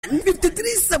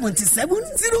5377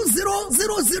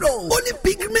 Only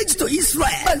pilgrimage to Israel.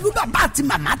 Pẹ̀lú bàbá àti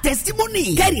màmá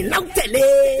testimony. Kẹ́rì náà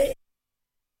tẹ̀lé.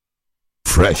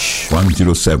 Fresh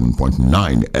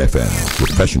 107.9 FM.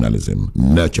 Professionalism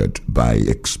nurtured by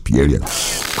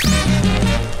experience.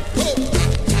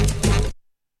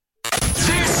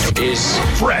 This is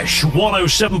Fresh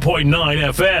 107.9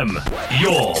 FM.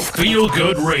 Your feel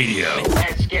good radio.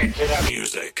 Let's get to the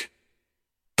music.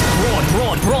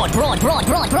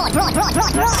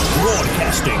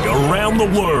 Broadcasting around the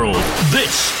world.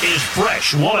 This is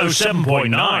Fresh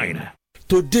 107.9.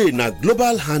 Today na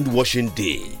Global Hand Washing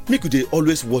Day. Make you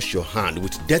always wash your hand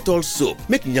with Dettol soap.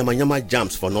 Make nyama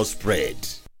germs for no spread.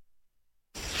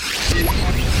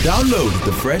 Download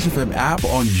the Fresh FM app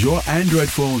on your Android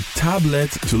phone, tablet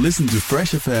to listen to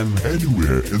Fresh FM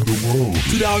Anywhere in the world.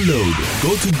 To download,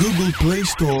 go to Google Play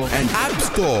Store and App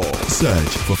Store.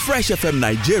 Search for Fresh FM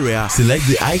Nigeria, select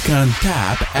the icon,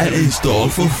 tap, and install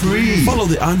for free. Follow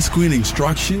the on-screen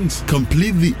instructions,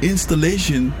 complete the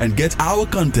installation, and get our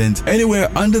content anywhere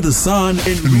under the sun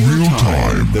in real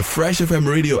time. The Fresh FM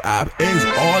radio app is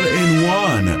all in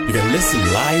one. You can listen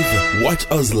live, watch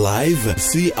us live,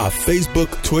 see our Facebook,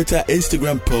 Twitter,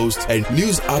 Instagram posts, and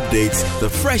news updates. The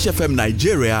Fresh FM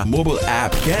Nigeria mobile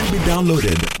app can be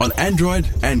downloaded on Android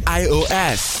and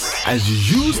iOS. As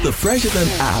you use the Fresh FM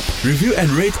app, review and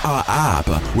rate our app.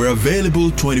 We're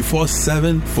available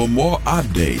 24/7 for more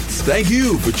updates. Thank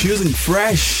you for choosing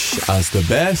Fresh as the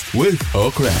best with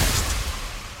Oakrest.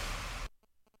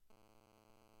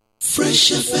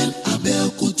 Fresh FM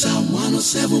Abeokuta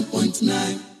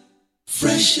 107.9.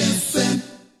 Fresh FM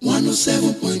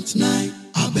 107.9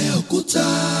 Abeokuta.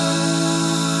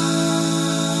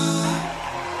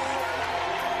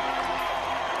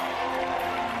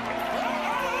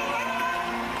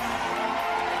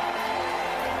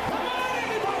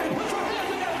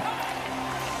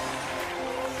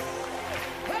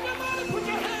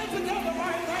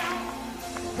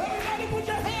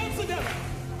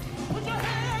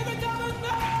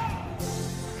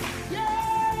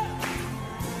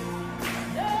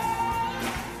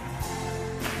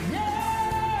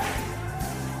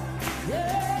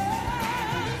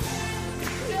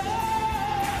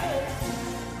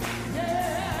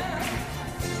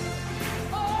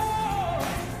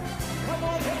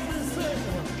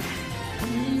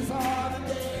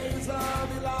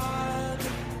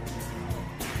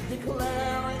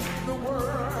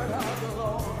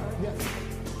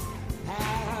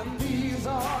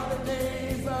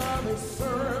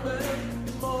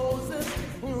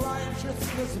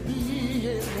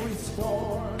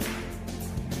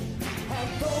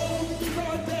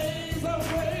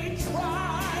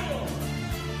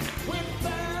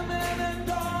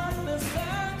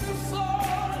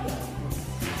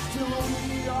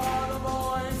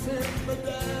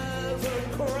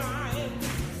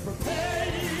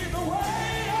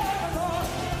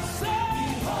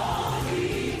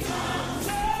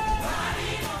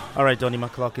 All right, Donnie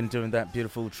McCloughan doing that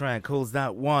beautiful track. Calls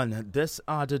that one, This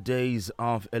Are the Days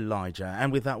of Elijah.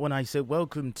 And with that one, I say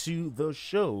welcome to the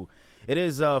show. It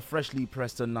is freshly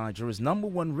pressed on Nigeria's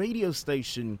 #1 radio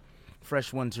station,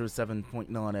 Fresh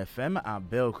 107.9 FM at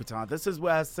Abeokuta. This is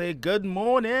where I say good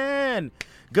morning.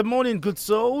 Good morning, good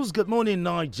souls. Good morning,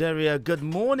 Nigeria. Good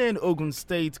morning, Ogun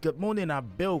State. Good morning,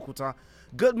 Abeokuta.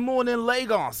 Good morning,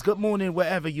 Lagos. Good morning,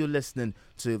 wherever you're listening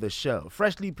to the show.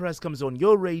 Freshly Pressed comes on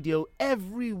your radio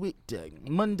every weekday,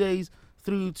 Mondays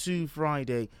through to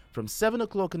Friday, from 7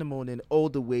 o'clock in the morning all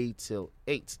the way till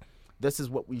 8. This is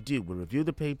what we do. We review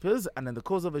the papers, and in the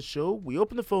course of the show, we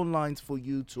open the phone lines for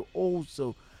you to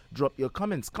also drop your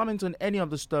comments. Comment on any of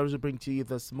the stories we bring to you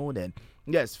this morning.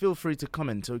 Yes, feel free to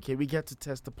comment, okay? We get to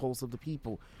test the pulse of the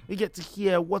people. We get to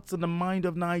hear what's in the mind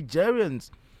of Nigerians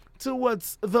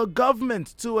towards the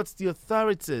government, towards the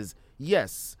authorities.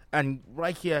 Yes, and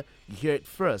right here, you hear it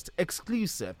first.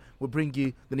 Exclusive. We'll bring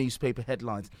you the newspaper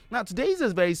headlines. Now, today is a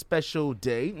very special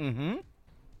day.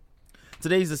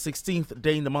 Today is the 16th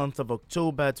day in the month of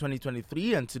October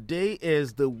 2023, and today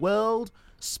is the World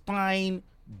Spine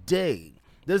Day.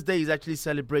 This day is actually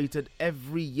celebrated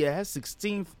every year,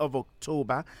 16th of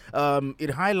October. It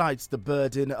highlights the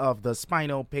burden of the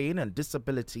spinal pain and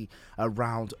disability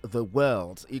around the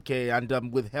world. Okay,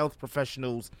 and with health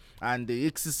professionals and the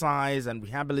exercise and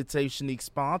rehabilitation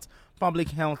experts, public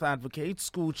health advocates,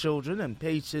 school children and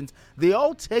patients, they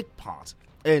all take part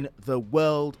in the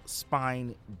World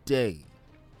Spine Day.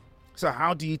 So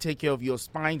how do you take care of your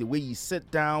spine, the way you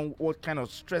sit down, what kind of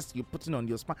stress you're putting on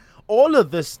your spine? All of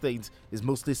these things is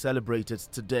mostly celebrated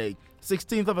today.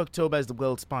 16th of October is the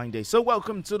World Spine Day. So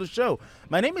welcome to the show.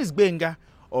 My name is Benga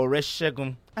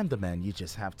Oreshegun, and the man you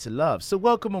just have to love. So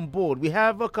welcome on board. We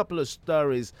have a couple of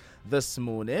stories this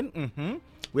morning.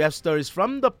 We have stories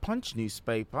from the Punch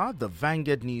newspaper, the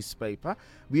Vanguard newspaper.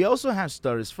 We also have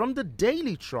stories from the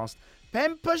Daily Trust.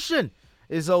 Pen Pushing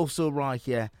is also right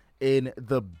here in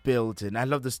the building. I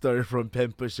love the story from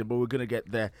Pen Pushing, but we're going to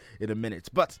get there in a minute.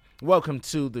 But welcome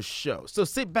to the show. So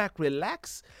sit back,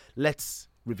 relax. Let's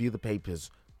review the papers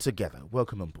together.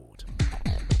 Welcome on board.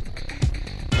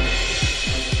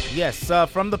 Yes,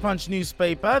 from the Punch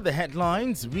newspaper, the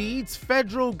headlines reads,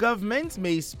 Federal government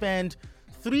may spend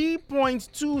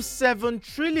 3.27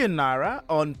 trillion naira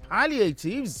on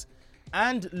palliatives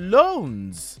and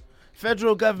loans.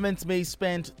 Federal government may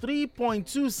spend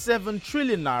 3.27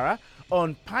 trillion naira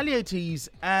on palliatives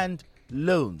and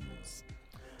loans.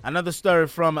 Another story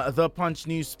from the Punch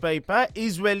newspaper,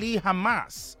 Israeli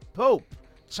Hamas, Pope,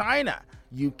 China,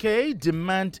 UK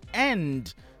demand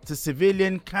end to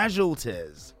civilian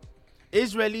casualties.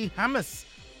 Israeli Hamas,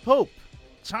 Pope,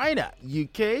 China,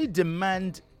 UK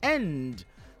demand end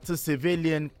to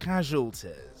civilian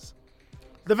casualties.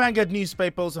 The Vanguard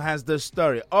newspaper also has the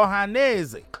story,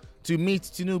 Ohaneze to meet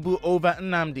Tinubu over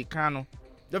Nnamdi Kanu.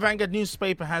 The Vanguard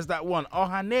newspaper has that one,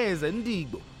 Ohaneze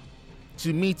Ndigbo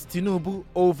to meet Tinubu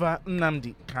over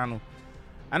Nnamdi Kanu.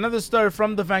 Another story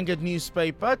from the Vanguard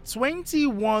newspaper,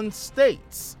 21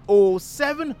 states owe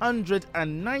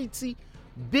 790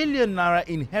 billion naira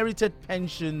inherited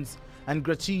pensions and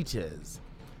gratuities.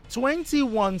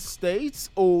 21 states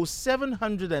owe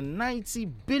 790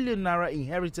 billion naira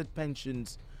inherited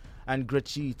pensions and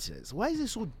gratuities. Why is it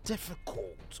so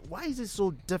difficult? Why is it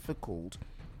so difficult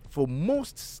for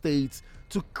most states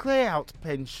to clear out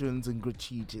pensions and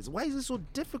gratuities? Why is it so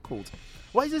difficult?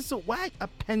 Why are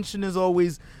pensioners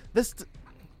always this?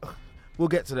 We'll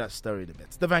get to that story in a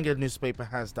bit. The Vanguard newspaper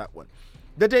has that one.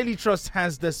 The Daily Trust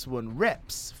has this one.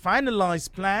 Reps finalize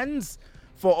plans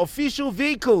for official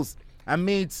vehicles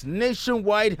amidst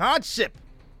nationwide hardship.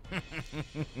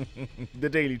 The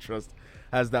Daily Trust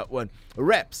has that one.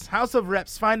 House of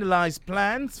Reps finalize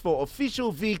plans for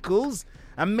official vehicles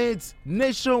amidst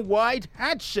nationwide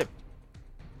hardship.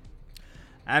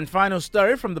 And final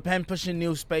story from the Pen Pushing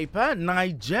newspaper,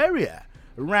 Nigeria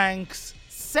ranks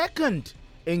second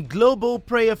in global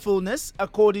prayerfulness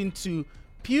according to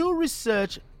Pew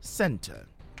Research Center.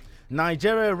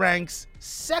 Nigeria ranks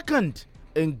second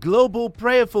in global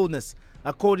prayerfulness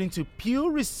according to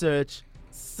Pew Research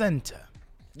Center.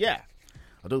 Yeah,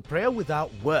 although prayer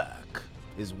without work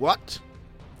is what?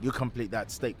 You complete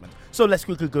that statement. So let's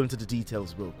quickly go into the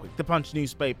details real quick. The Punch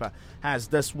newspaper has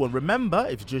this one. Remember,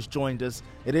 if you just joined us,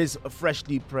 it is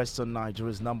freshly pressed on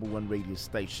Nigeria's #1 radio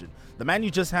station. The man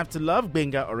you just have to love,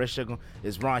 Benga Oreshegun,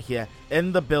 is right here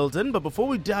in the building. But before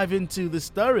we dive into the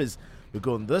stories, we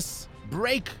go on this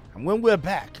break. And when we're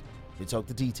back, we talk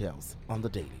the details on the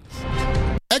dailies.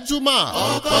 Ejuma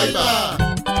Okoiba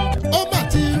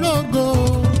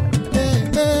Omatirogo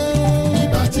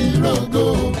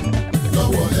Ibatirogo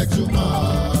Lọ́wọ́ Ejuma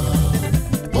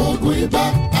Ogun ibà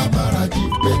amárajì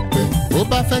pépé ó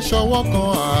bá fẹ́ ṣọwọ́ kan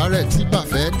àárẹ̀ tí bá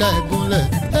fẹ́ dá ẹ gúnlẹ̀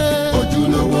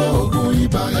ojúlówó ogun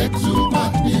ibà Ejuma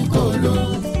ní kòló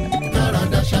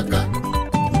dáradá ṣáká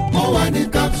ó wà ní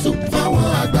capsule fáwọn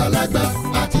àgbàlagbà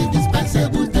àti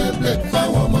dispensable tablet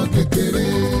fáwọn ọmọ kékeré.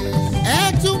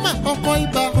 Ejuma ọkọ̀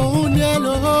ibà òun ni ẹ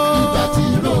lò ó. Ibà tí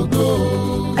rògbò.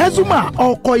 Ezuma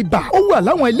ọkọ̀ ibà ó wà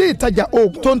láwọn ilé ìtajà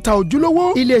oògùn tó ń ta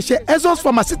ojúlówó. Iléeṣẹ́ Ezos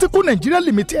Pharmaceutical Nigeria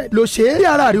Limited ló ṣe é. Bí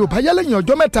ara rẹ̀ ò bá yá lẹ́yìn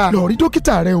ọjọ́ mẹ́ta lọ rí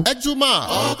dókítà rẹ o. Ezuma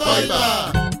ọkọ̀ ibà.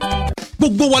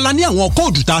 Gbogbo wa la ní àwọn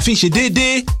kóòdù tá a fi ń ṣe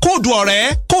déédéé. Kóòdù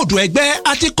ọ̀rẹ́, kóòdù ẹgbẹ́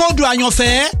àti kóòdù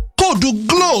àyànfẹ́. Kóòdù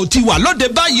Glo ti wà lóde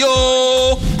báyìí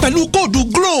o. Pẹ̀lú kóòdù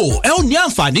Glo, ẹ ó ní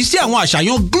àǹfààní sí àwọn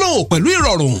àṣàyàn Glo pẹ̀lú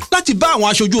ìrọ̀rùn láti bá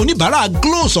àwọn aṣojú oníbàárà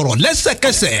Glo sọ̀rọ̀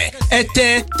lẹ́sẹ̀kẹsẹ̀. Ẹ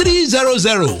tẹ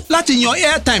 300 láti yan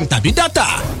airtime tàbí data.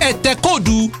 Ẹ tẹ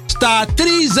kóòdù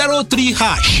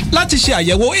 *303# láti ṣe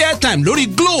àyẹ̀wò airtime lórí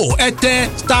Glo. Ẹ tẹ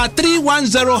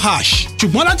 *310#.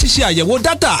 Ṣùgbọ́n láti ṣe àyẹ̀wò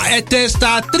data, ẹ tẹ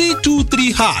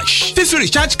 *323#. Fífi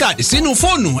recharge card sínú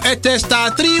fóònù, ẹ tẹ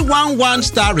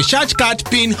 *311 recharge card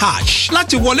pin#.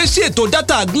 Láti wọlé sí ètò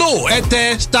data Glo, ẹ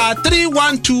tẹ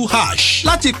 *312#.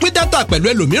 Láti pín data pẹ̀lú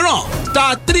ẹlòmíràn,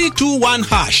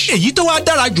 *321#. Èyí tó wá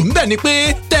dára jù ń bẹ̀ ni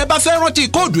pé tẹ́ ẹ bá fẹ́ rántí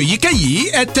kóòdù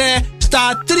èyíkéyìí, ẹ tẹ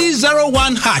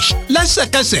 *301#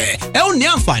 lẹ́sẹ̀kẹsẹ̀. Ẹ ó ní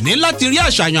àǹfààní láti rí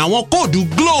àṣàyàn àwọn kóòdù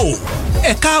Glo.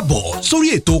 Ẹ káàbọ̀ sórí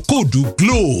ètò kóòdù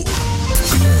Glo.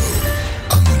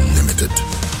 Unlimited.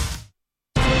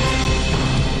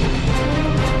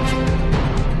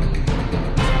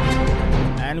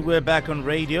 we're back on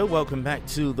radio. Welcome back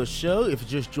to the show. If you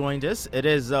just joined us, it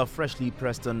is Freshly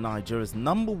Pressed on Nigeria's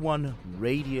 #1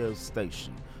 radio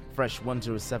station, Fresh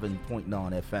 107.9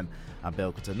 FM at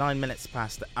Belkota, 9 minutes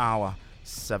past the hour,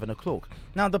 7 o'clock.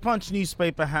 Now, the Punch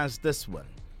newspaper has this one.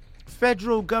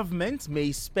 Federal government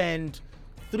may spend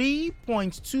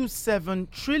 3.27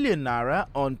 trillion naira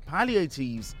on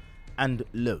palliatives and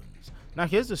loans. Now,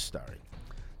 here's the story.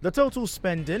 The total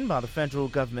spending by the federal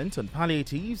government on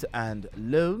palliatives and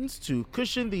loans to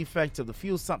cushion the effect of the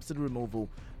fuel subsidy removal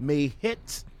may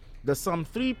hit the sum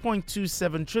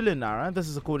 3.27 trillion naira. This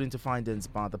is according to findings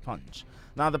by the Punch.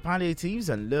 Now, the palliatives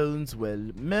and loans were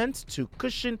meant to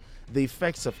cushion the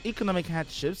effects of economic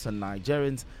hardships on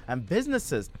Nigerians and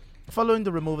businesses following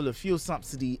the removal of fuel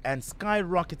subsidy and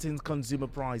skyrocketing consumer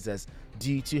prices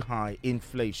due to high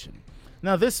inflation.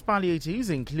 Now, these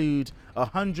palliatives include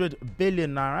 100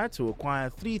 billion naira to acquire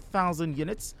 3,000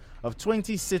 units of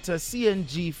 20-seater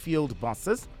CNG-fueled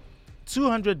buses,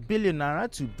 200 billion naira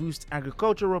to boost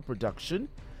agricultural production,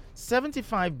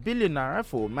 75 billion naira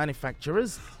for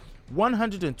manufacturers,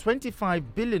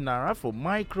 125 billion naira for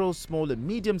micro, small and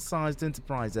medium-sized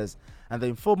enterprises and the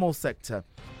informal sector,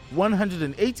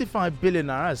 185 billion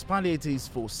naira as palliatives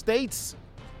for states,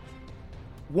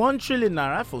 1 trillion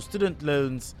naira for student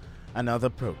loans and other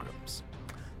programs.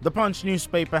 The Punch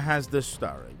newspaper has this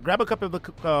story. Grab a copy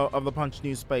of the Punch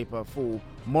newspaper for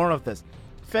more of this.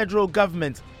 Federal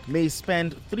government may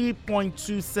spend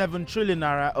 3.27 trillion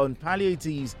naira on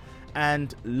palliatives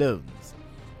and loans.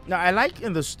 Now, I like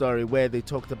in the story where they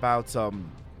talked about the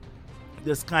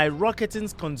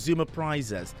skyrocketing consumer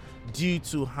prices due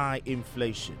to high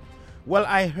inflation. Well,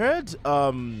 I heard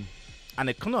an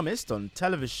economist on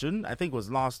television, I think it was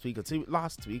last week or 2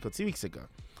 weeks ago,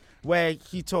 where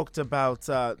he talked about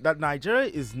that Nigeria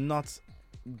is not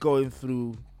going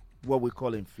through what we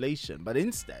call inflation, but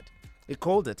instead he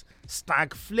called it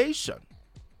stagflation,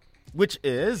 which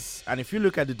is, and if you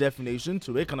look at the definition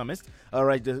to economists, all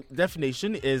right, the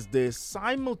definition is the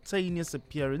simultaneous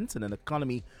appearance in an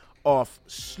economy of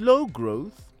slow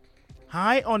growth,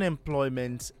 high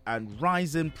unemployment, and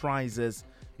rising prices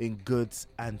in goods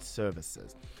and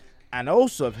services. And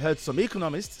also, I've heard some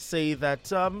economists say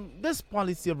that this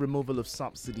policy of removal of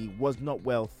subsidy was not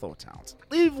well thought out.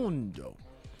 Even though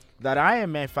that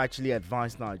IMF actually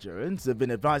advised Nigerians, they've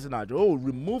been advising Nigeria,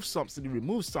 remove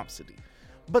subsidy.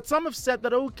 But some have said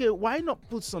that, okay, why not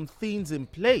put some things in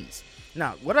place?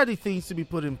 Now, what are the things to be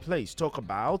put in place? Talk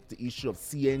about the issue of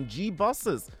CNG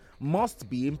buses must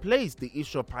be in place. The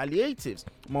issue of palliatives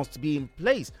must be in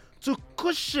place to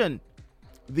cushion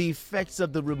the effects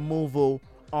of the removal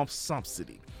of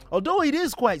subsidy. Although it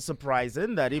is quite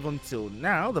surprising that even till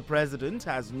now the president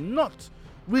has not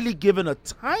really given a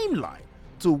timeline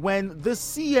to when the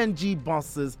CNG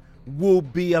buses will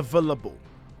be available.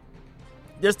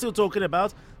 They're still talking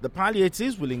about the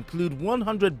palliatives will include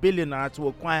 100 billion naira to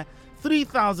acquire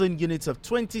 3,000 units of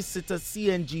 20-seater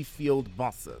CNG fueled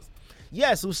buses.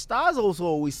 Yes, so stars also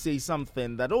always say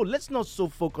something that, let's not so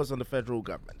focus on the federal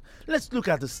government. Let's look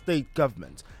at the state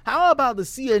government. How about the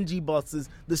CNG buses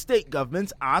the state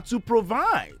governments are to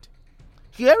provide?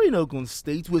 Here in Ogun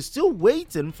State, we're still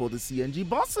waiting for the CNG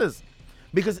buses.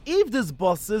 Because if these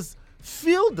buses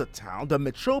fill the town, the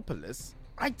metropolis,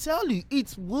 I tell you,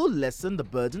 it will lessen the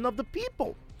burden of the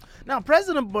people. Now,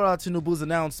 President Bola Tinubu's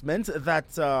announcement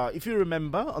that, if you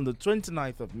remember, on the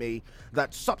 29th of May,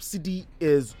 that subsidy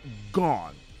is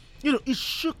gone. It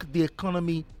shook the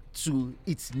economy to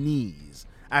its knees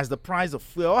as the price of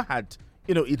fuel had,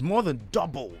 it more than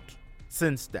doubled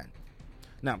since then.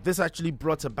 Now, this actually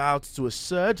brought about to a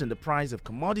surge in the price of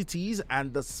commodities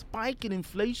and the spike in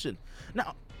inflation.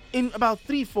 Now, in about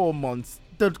 3-4 months,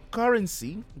 the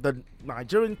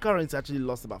Nigerian currency actually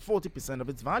lost about 40% of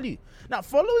its value. Now,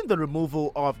 following the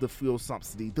removal of the fuel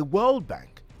subsidy, the World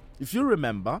Bank, if you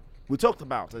remember, we talked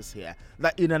about this here,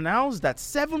 that it announced that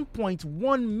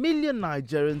 7.1 million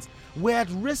Nigerians were at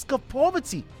risk of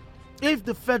poverty if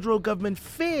the federal government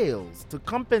fails to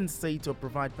compensate or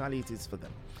provide palliatives for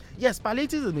them. Yes,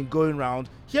 palliatives have been going around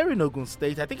here in Ogun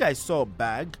State. I think I saw a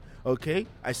bag,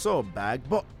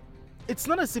 but it's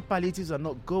not as if palliatives are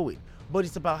not going, but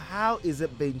it's about how is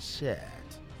it being shared.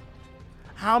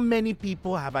 How many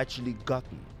people have actually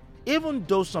gotten? Even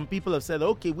though some people have said,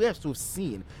 okay, we have to have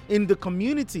seen in the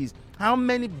communities how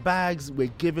many bags were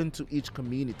given to each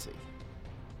community.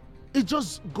 It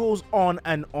just goes on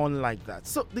and on like that.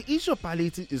 So the issue of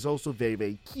palliative is also very,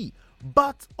 very key.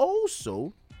 But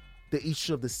also the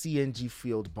issue of the CNG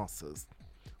fueled buses.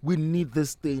 We need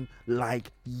this thing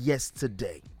like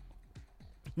yesterday.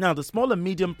 Now, the small and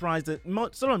medium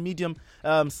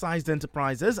sized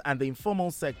enterprises and the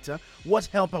informal sector, what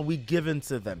help are we giving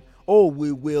to them? Oh,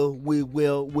 we will.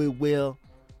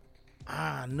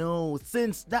 No,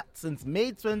 since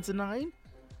May 29,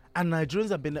 and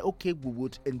Nigerians have been like, okay, we will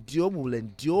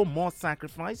endure more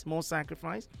sacrifice.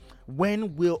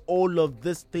 When will all of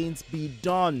these things be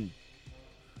done?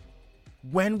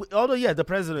 The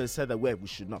president said that we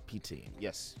should not pity him.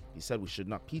 Yes, he said we should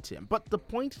not pity him. But the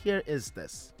point here is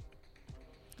this.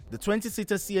 The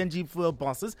 20-seater CNG fuel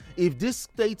buses, if this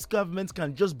state government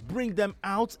can just bring them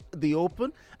out the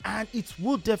open, and it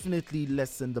will definitely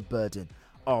lessen the burden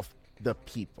of the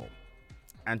people.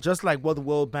 And just like what the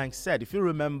World Bank said, if you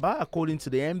remember, according to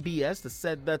the MBS, they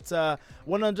said that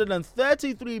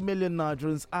 133 million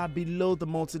Nigerians are below the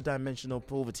multidimensional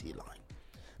poverty line.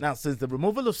 Now, since the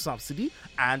removal of subsidy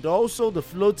and also the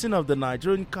floating of the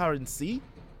Nigerian currency,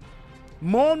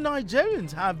 more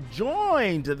Nigerians have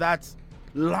joined that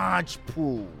large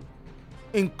pool,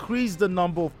 increased the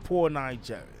number of poor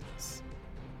Nigerians.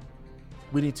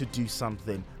 We need to do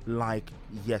something like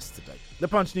yesterday. The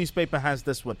Punch newspaper has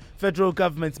this one. Federal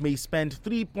government may spend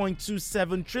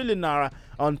 3.27 trillion naira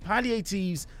on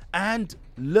palliatives and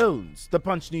loans. The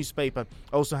Punch newspaper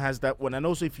also has that one. And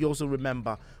also, if you also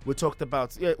remember, we talked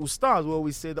about, Ustaz will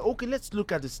always say that, okay, let's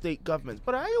look at the state governments.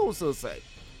 But I also say,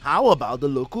 how about the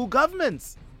local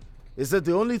governments? Is it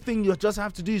the only thing you just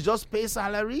have to do is just pay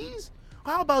salaries?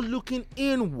 How about looking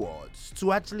inwards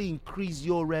to actually increase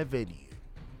your revenue?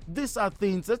 These are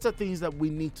things that we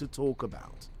need to talk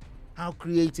about. How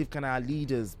creative can our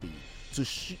leaders be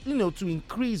to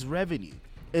increase revenue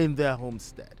in their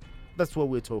homestead? That's what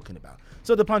we're talking about.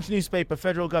 So the Punch newspaper,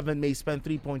 federal government may spend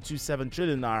 3.27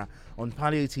 trillion naira on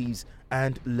palliatives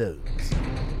and loans.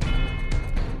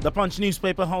 The Punch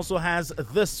newspaper also has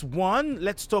this one.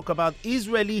 Let's talk about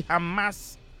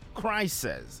Israeli-Hamas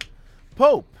crisis.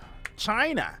 Pope,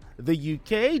 China, the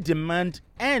UK demand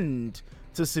end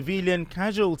to civilian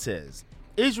casualties.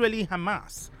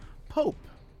 Israeli-Hamas, Pope,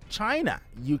 China,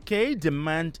 UK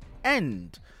demand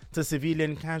end to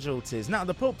civilian casualties. Now,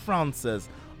 the Pope Francis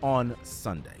on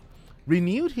Sunday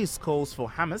renewed his calls for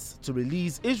Hamas to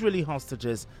release Israeli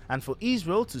hostages and for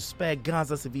Israel to spare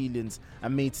Gaza civilians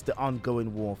amidst the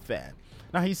ongoing warfare.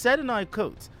 Now, he said, and I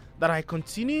quote, that I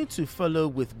continue to follow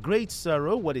with great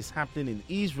sorrow what is happening in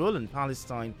Israel and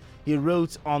Palestine, he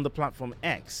wrote on the platform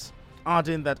X,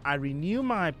 adding that I renew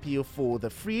my appeal for the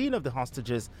freeing of the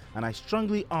hostages, and I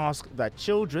strongly ask that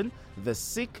children, the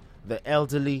sick, the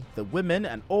elderly, the women,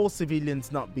 and all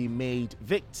civilians not be made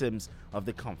victims of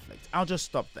the conflict. I'll just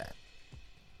stop there.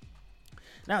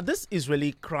 Now, this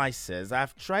Israeli crisis,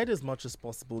 I've tried as much as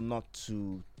possible not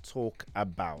to talk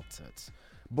about it.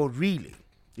 But really,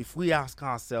 if we ask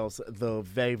ourselves the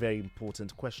very, very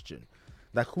important question,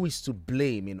 that who is to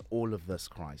blame in all of this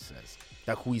crisis?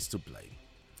 That who is to blame?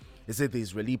 Is it the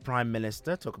Israeli Prime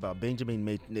Minister? Talk about Benjamin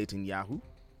Netanyahu.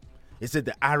 Is it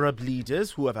the Arab leaders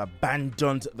who have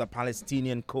abandoned the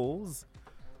Palestinian cause?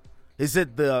 Is it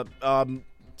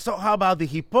so how about the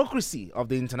hypocrisy of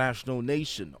the international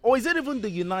nation? Or is it even the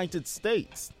United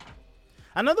States?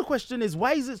 Another question is,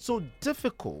 why is it so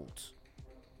difficult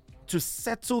to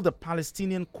settle the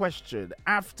Palestinian question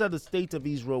after the state of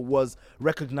Israel was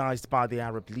recognized by the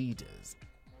Arab leaders?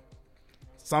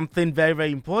 Something very,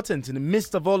 very important in the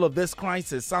midst of all of this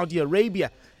crisis, Saudi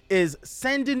Arabia is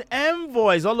sending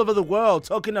envoys all over the world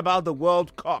talking about the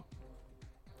World Cup.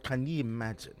 Can you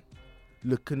imagine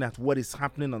looking at what is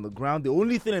happening on the ground? The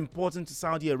only thing important to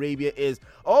Saudi Arabia is,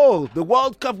 the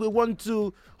World Cup we want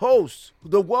to host.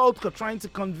 The World Cup, trying to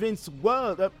convince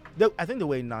world. I think they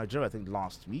were in Nigeria,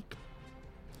 last week.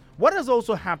 What has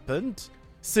also happened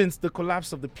since the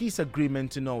collapse of the peace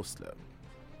agreement in Oslo?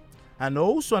 And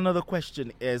also another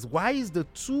question is, why is the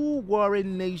two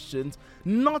warring nations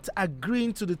not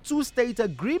agreeing to the two-state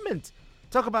agreement?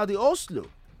 Talk about the Oslo.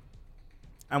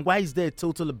 And why is there a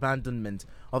total abandonment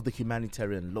of the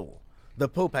humanitarian law? The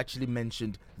Pope actually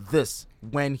mentioned this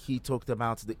when he talked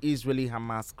about the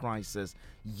Israeli-Hamas crisis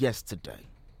yesterday.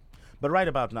 But right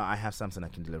about now, I have Samson I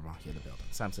can deliver here in the building.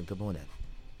 Samson, good morning.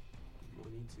 Good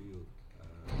morning to you.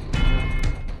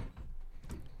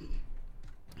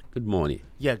 Good morning.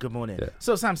 Yeah, good morning. Yeah.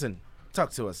 So, Samson,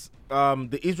 talk to us.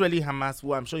 The Israeli-Hamas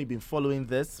war, I'm sure you've been following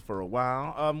this for a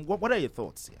while. What are your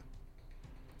thoughts here?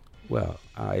 Well,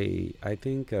 I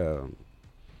think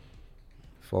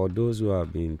for those who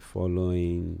have been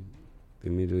following the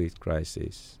Middle East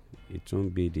crisis, it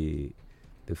won't be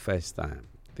the first time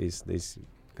this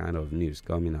kind of news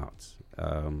coming out.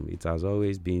 It has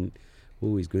always been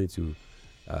who is going to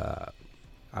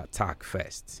attack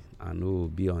first and who will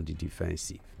be on the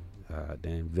defensive.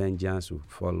 then vengeance will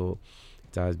follow.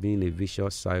 It has been a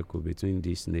vicious cycle between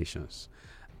these nations.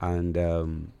 And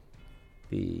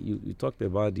you talked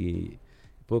about the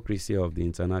hypocrisy of the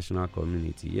international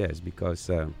community. Yes, because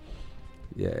a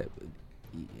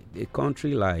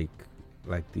country like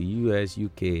the US,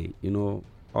 UK,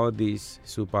 all these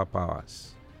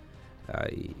superpowers,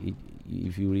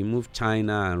 if you remove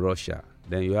China and Russia,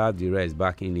 then you have the rest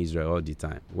backing Israel all the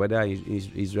time. Whether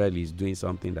Israel is doing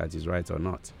something that is right or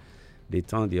not, they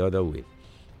turn the other way.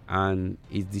 And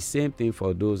it's the same thing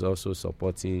for those also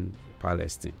supporting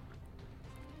Palestine.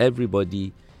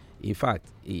 Everybody, in fact,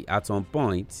 at some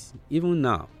point, even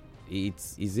now,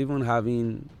 it's even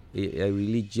having a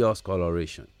religious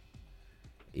coloration.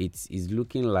 It's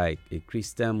looking like a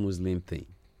Christian-Muslim thing.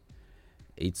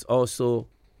 It's also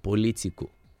political.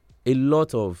 A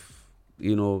lot of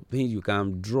things you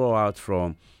can draw out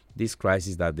from this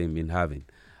crisis that they've been having,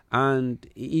 and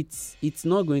it's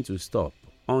not going to stop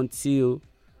until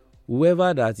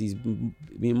whoever that is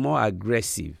being more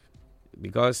aggressive,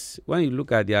 because when you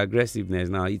look at the aggressiveness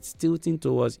now, it's tilting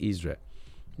towards Israel.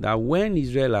 That when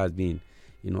Israel has been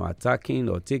attacking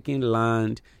or taking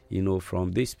land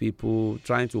from these people,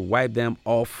 trying to wipe them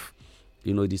off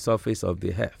the surface of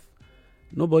the earth,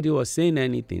 nobody was saying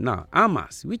anything. Now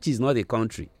Hamas, which is not a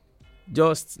country,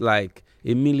 just like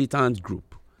a militant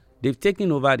group, they've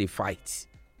taken over the fight,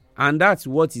 and that's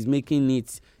what is making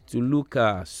it to look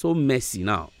so messy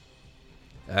now,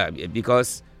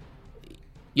 because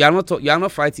you are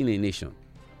not fighting a nation.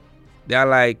 They are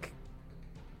like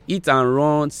hit and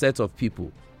run set of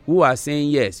people who are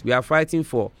saying, yes, we are fighting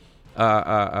for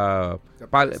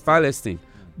Palestine,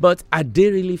 but are they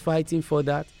really fighting for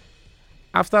that?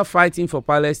 After fighting for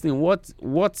Palestine,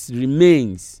 what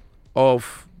remains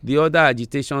of the other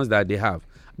agitations that they have?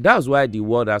 That's why the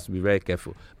world has to be very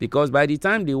careful, because by the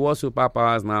time the world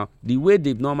superpowers now, the way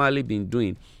they've normally been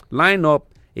doing, line up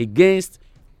against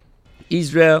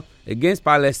Israel, against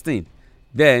Palestine,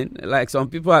 then, like some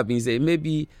people have been saying,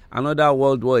 maybe another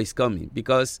world war is coming,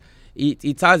 because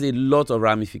it has a lot of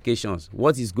ramifications.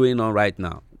 What is going on right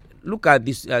now? Look at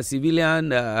these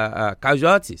civilian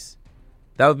casualties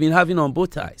that we've been having on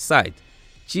both sides.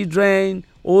 Children,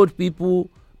 old people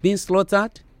being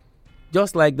slaughtered,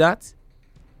 just like that.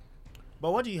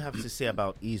 But what do you have to say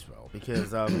about Israel?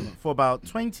 Because for about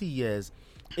 20 years,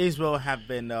 Israel have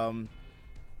been,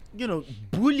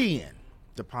 bullying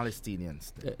the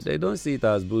Palestinians. They don't see it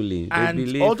as bullying. And they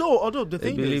believe, although the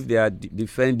thing they believe is, they are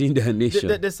defending their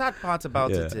nation. The sad part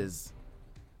about it is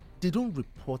they don't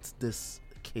report these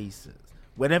cases.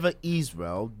 Whenever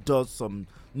Israel does some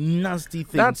nasty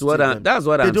things, that's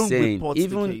what I'm saying.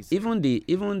 Even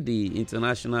the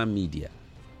international media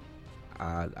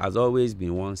has always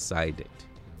been one-sided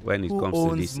when it comes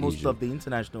to this issue. Most of the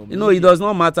international media? It does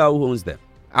not matter who owns them.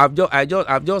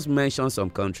 I've just mentioned some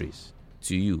countries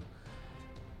to you.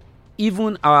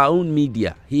 Even our own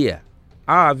media here,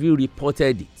 how have you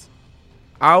reported it?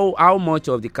 How much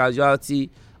of the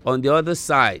casualty on the other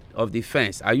side of the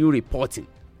fence are you reporting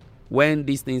when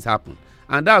these things happen?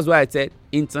 And that's why I said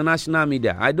international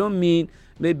media. I don't mean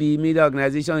maybe media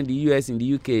organization in the US, in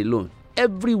the UK alone.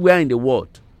 Everywhere in the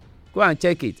world. Go and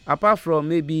check it. Apart from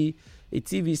maybe a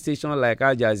TV station like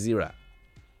Al Jazeera.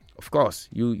 Of course,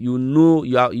 you know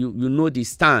the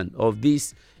stand of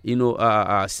this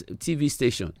TV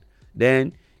station.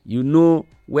 Then you know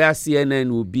where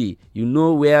CNN will be. You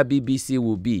know where BBC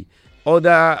will be.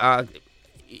 Other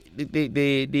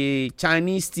the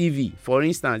Chinese TV, for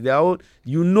instance, they are all,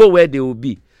 you know where they will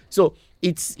be. So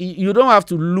you don't have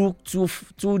to look too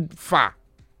far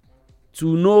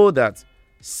to know that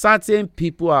certain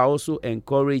people are also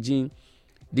encouraging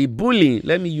the bullying.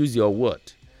 Let me use your word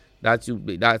that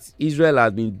Israel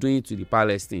has been doing to the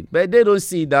Palestinians, but they don't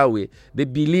see it that way. They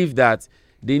believe that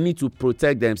they need to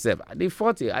protect themselves. They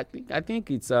fought it. I think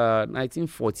it's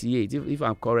 1948, if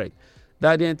I'm correct,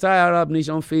 that the entire Arab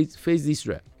nation faced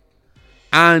Israel,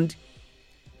 and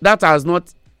that has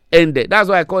not ended. That's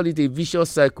why I call it a vicious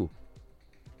circle.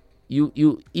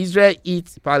 Israel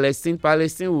eats Palestine.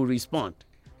 Palestine will respond.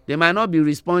 They might not be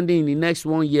responding in the next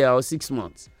 1 year or 6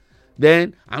 months.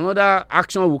 Then another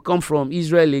action will come from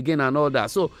Israel again and all that.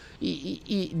 So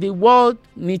the world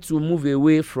needs to move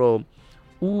away from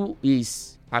who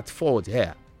is at fault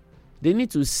here. They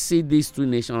need to sit these two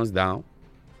nations down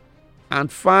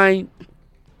and find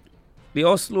the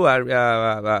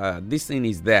Oslo, this thing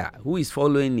is there. Who is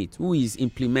following it? Who is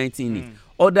implementing it?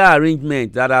 Other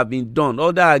arrangements that have been done,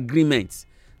 other agreements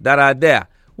that are there.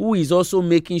 Who is also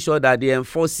making sure that they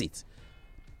enforce it?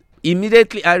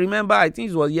 Immediately, I remember, I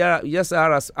think it was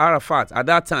Yasser Arafat at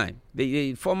that time,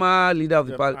 the former leader of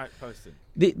the Palestine.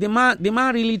 the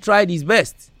man really tried his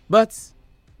best, but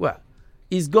well,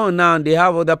 he's gone now, and they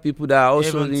have other people that are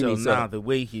also even in till it. now, the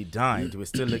way he died, we're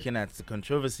still looking at the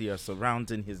controversy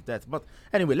surrounding his death. But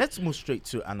anyway, let's move straight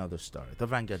to another story. The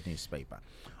Vanguard newspaper.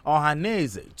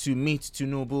 Ohaneze to meet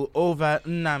Tinubu over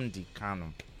Nnamdi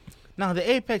Kanu. Now, the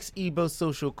Apex Igbo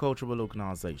Social Cultural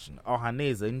Organization,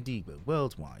 Ohaneze Ndigbo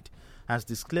Worldwide, has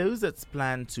disclosed its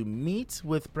plan to meet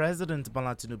with President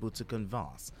Bola Tinubu to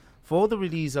converse for the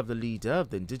release of the leader of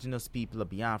the indigenous people of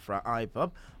Biafra,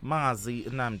 IPOB, Mazi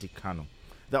Nnamdi Kanu.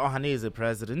 The Ohaneze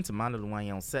president, Emmanuel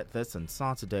Wanyan, said this on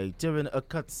Saturday during a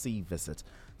courtesy visit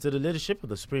to the leadership of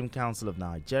the Supreme Council of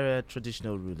Nigeria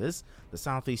Traditional Rulers, the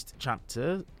Southeast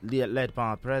chapter, led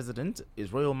by President,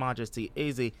 His Royal Majesty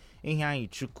Eze Ihianyi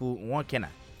Chukwu Nwokena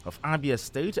of Abia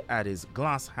State at his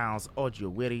Glass House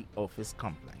Ojioweri office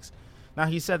complex. Now,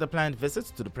 he said the planned visit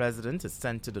to the president is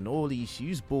centered on all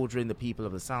issues bordering the people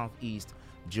of the Southeast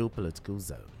geopolitical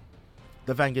zone.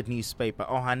 The Vanguard newspaper,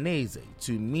 Ohaneze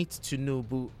to meet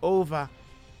Tinubu over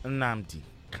Nnamdi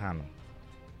Kanu.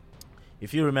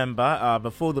 If you remember,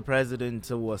 before the president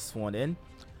was sworn in,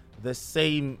 the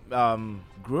same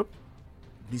group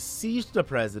besieged the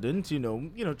president,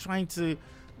 trying to,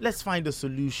 let's find a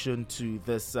solution to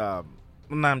this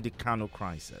Nnamdi Kanu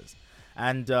crisis.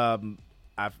 And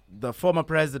the former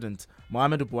president,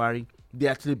 Muhammadu Buhari, they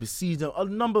actually besieged him a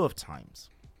number of times,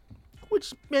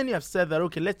 which many have said that,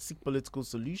 okay, let's seek political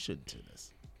solution to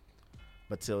this.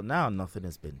 But till now, nothing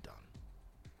has been done.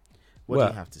 What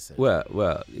do you have to say?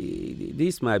 Well,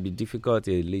 this might be difficult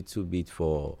a little bit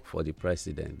for the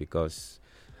president, because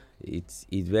it's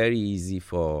very easy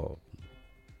for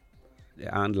the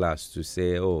handlers to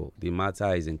say, oh, the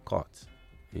matter is in court.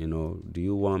 Do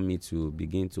you want me to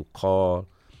begin to call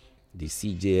the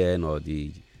CJN or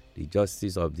the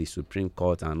justice of the Supreme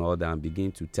Court and all that and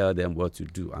begin to tell them what to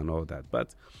do and all that?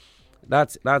 But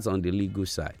that's on the legal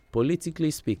side.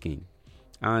 Politically speaking,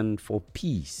 and for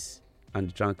peace and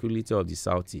the tranquility of the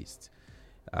Southeast,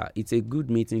 it's a good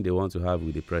meeting they want to have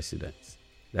with the president.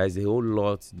 There is a whole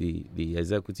lot the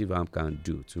executive arm can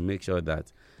do to make sure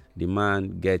that the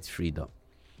man gets freedom.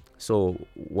 So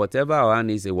whatever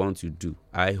Ohaneze want to do,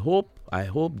 I hope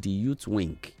the youth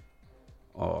wing,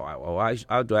 or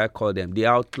how do I call them? The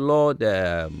outlawed,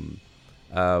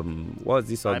 what's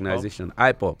this organization?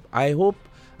 IPOB. I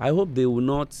hope they will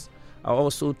not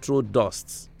also throw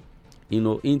dust,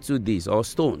 into this, or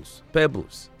stones,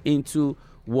 pebbles, into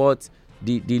what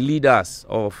the leaders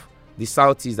of the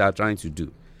Southeast are trying to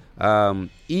do.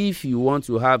 If you want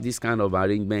to have this kind of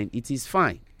arrangement, it is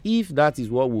fine. If that is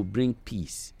what will bring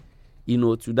peace,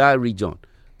 to that region,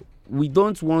 we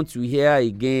don't want to hear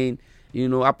again.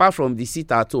 Apart from the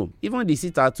sit at home, even the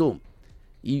sit at home,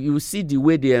 you see the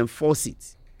way they enforce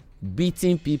it,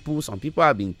 beating people. Some people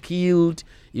have been killed,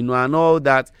 and all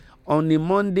that. On a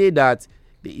Monday that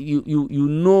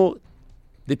the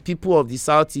people of the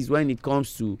Southeast, when it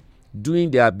comes to doing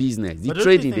their business, the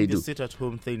trading they do. The sit at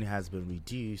home thing has been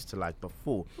reduced to like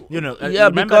before. Yeah,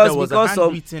 remember there was a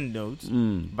handwritten note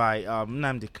by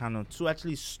Nnamdi Kanu to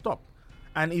actually stop.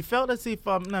 And he felt as if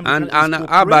Nnamdi Kanu and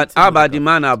how about the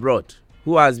man abroad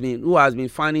who has been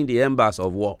fanning the embers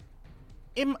of war?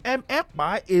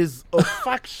 Ekpa is a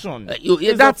faction.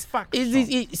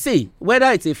 See,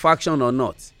 whether it's a faction or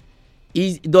not,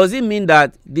 does it mean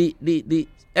that the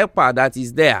Ekpa that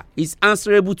is there is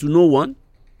answerable to no one?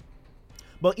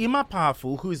 But Ima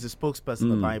Powerful, who is the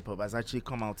spokesperson of IPOB, has actually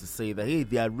come out to say that, hey,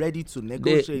 they are ready to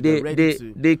negotiate.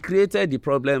 They created the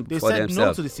problem for themselves.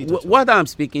 No to the what I'm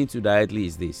speaking to directly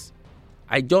is this.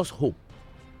 I just hope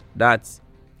that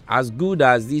as good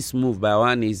as this move by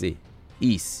Ohaneze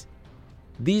is,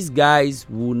 these guys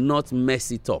will not mess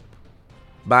it up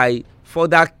by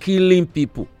further killing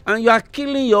people. And you are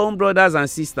killing your own brothers and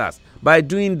sisters by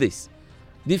doing this.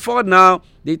 Before now,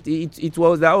 it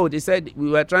was that, they said we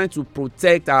were trying to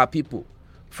protect our people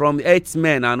from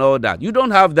herdsmen and all that. You don't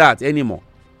have that anymore.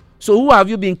 So who have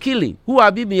you been killing? Who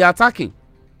have you been attacking?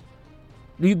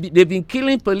 They've been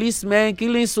killing policemen,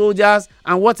 killing soldiers,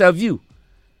 and what have you?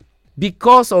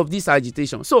 Because of this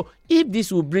agitation. So if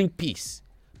this will bring peace,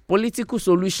 political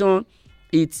solution,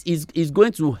 it is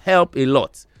going to help a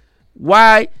lot.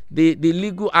 Why the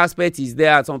legal aspect is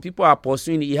there, some people are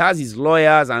pursuing it. He has his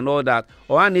lawyers and all that.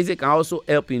 Ohaneze can also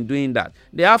help in doing that.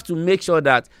 They have to make sure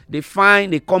that they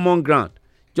find a common ground,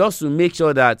 just to make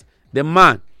sure that the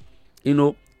man,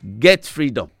 gets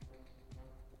freedom.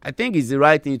 I think it's the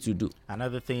right thing to do.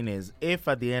 Another thing is, if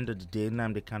at the end of the day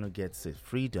Nnamdi Kanu gets his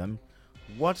freedom,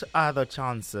 what are the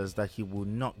chances that he will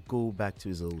not go back to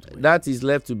his old way? That is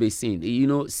left to be seen. There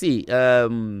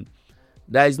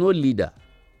is no leader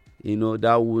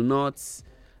that will not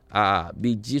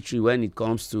be jittery when it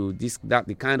comes to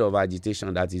the kind of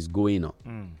agitation that is going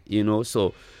on.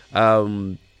 So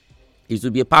it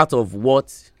will be a part of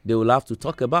what they will have to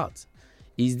talk about.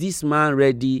 Is this man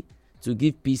ready to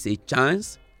give peace a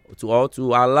chance to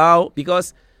allow?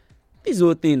 Because this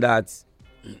whole thing that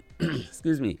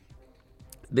excuse me,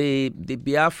 the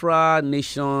Biafra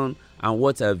nation and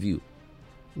what have you,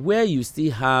 where you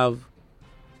still have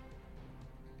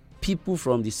people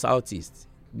from the southeast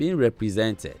being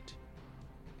represented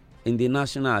in the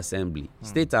National Assembly,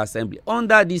 State Assembly,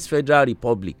 under this Federal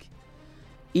Republic,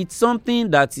 it's something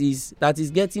that is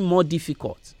getting more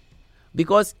difficult.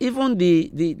 Because even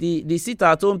the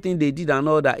sit-at-home thing they did and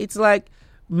all that, it's like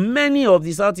many of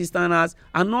the Southeasterners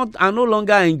are no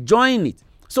longer enjoying it.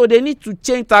 So they need to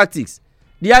change tactics.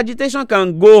 The agitation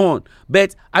can go on,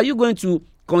 but are you going to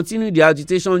continue the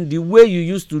agitation the way you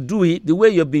used to do it, the way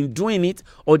you've been doing it,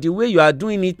 or the way you are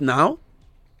doing it now,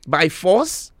 by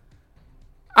force?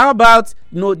 How about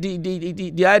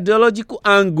the ideological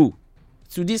angle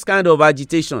to this kind of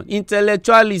agitation,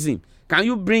 intellectualism? Can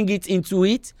you bring it into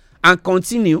it and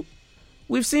continue?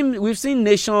 We've seen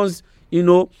nations,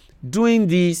 doing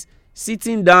this,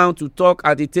 sitting down to talk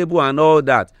at the table and all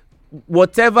that.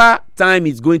 Whatever time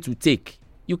it's going to take,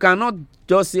 you cannot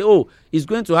just say, "Oh, it's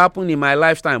going to happen in my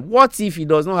lifetime." What if it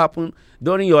does not happen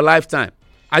during your lifetime?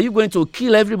 Are you going to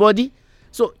kill everybody?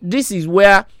 So this is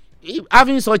where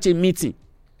having such a meeting,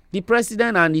 the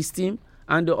president and his team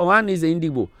and the Ohanese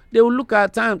Indigo, they will look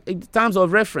at terms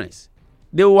of reference.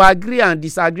 They will agree and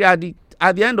disagree. At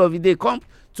the end of the day, come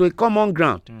to a common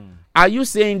ground. Are you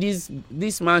saying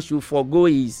this man should forgo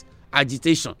his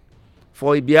agitation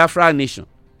for a Biafra nation?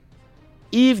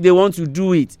 If they want to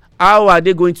do it, how are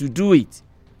they going to do it?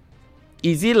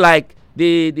 Is it like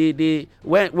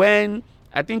when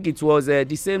I think it was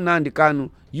the same Nnamdi Kanu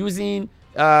using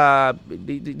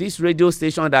this radio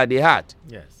station that they had?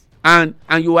 Yes. And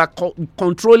you are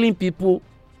controlling people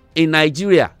in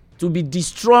Nigeria to be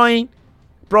destroying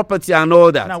property and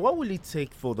all that. Now, what will it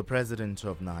take for the president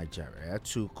of Nigeria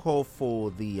to call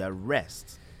for the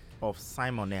arrest of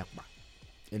Simon Ekpa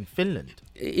in Finland?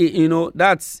 He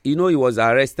was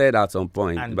arrested at some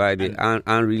point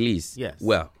and released. Yes.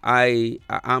 Well,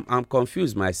 I'm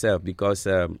confused myself because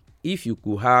if you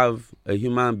could have a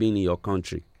human being in your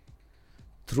country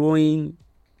throwing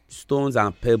stones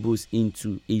and pebbles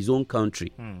into his own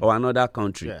country or another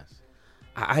country, yes,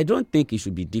 I don't think it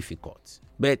should be difficult.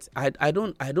 But I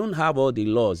don't have all the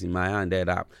laws in my hand that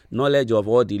have knowledge of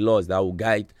all the laws that will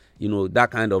guide that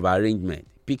kind of arrangement.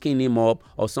 Picking him up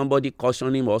or somebody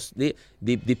cautioning him or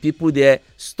the people there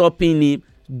stopping him.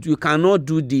 You cannot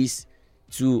do this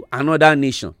to another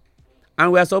nation.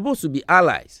 And we are supposed to be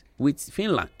allies with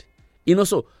Finland.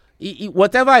 So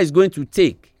whatever is going to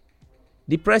take,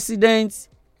 the president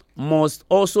must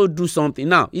also do something.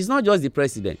 Now, it's not just the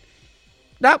president.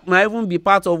 That might even be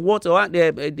part of what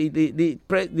the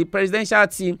presidential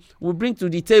team will bring to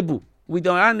the table with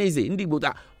the Ohanese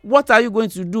Ndigbo. What are you going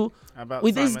to do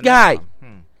with this guy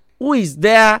who is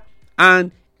there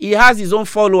and he has his own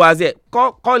followers there?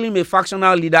 Call him a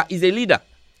factional leader. He's a leader.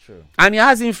 True. And he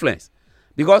has influence.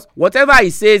 Because whatever he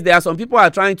says, there are some people who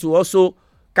are trying to also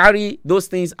carry those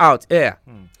things out here.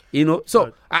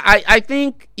 So I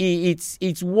think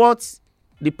it's what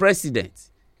the president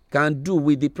can do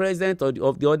with the president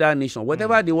of the other nation,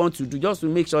 whatever they want to do, just to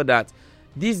make sure that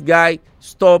this guy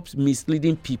stops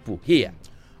misleading people here.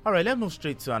 All right, let's move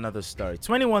straight to another story.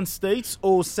 21 states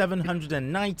owe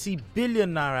 790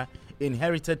 billion naira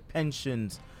inherited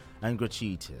pensions and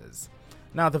gratuities.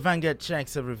 Now, the Vanguard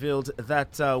checks have revealed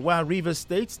that while Rivers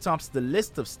State tops the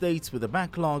list of states with a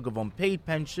backlog of unpaid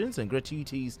pensions and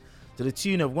gratuities to the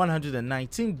tune of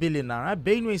 119 billion naira,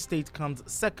 Benue State comes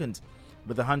second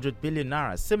with 100 billion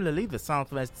naira. Similarly, the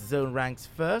Southwest Zone ranks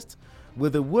first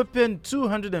with a whopping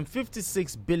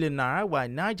 256 billion naira, while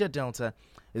Niger Delta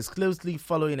is closely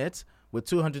following it with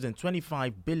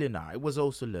 225 billion naira. It was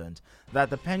also learned that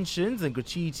the pensions and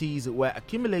gratuities were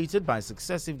accumulated by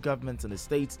successive governments in the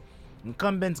states.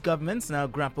 Incumbent governments now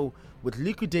grapple with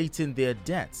liquidating their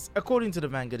debts. According to the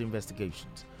Vanguard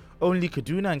investigations, only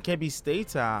Kaduna and Kebbi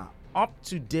states are up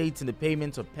to date in the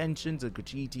payment of pensions and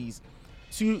gratuities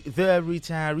to their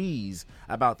retirees.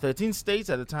 About 13 states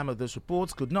at the time of this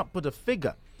report could not put a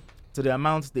figure to the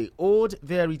amounts they owed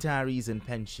their retirees in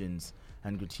pensions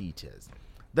and gratuities.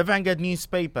 The Vanguard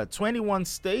newspaper, 21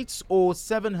 states owe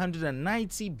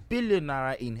 790 billion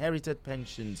naira inherited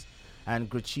pensions and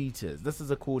gratuities. This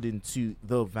is according to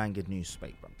the Vanguard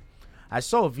newspaper. I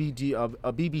saw a video of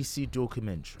a BBC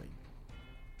documentary,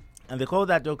 and they call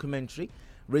that documentary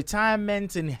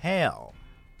Retirement in Hell.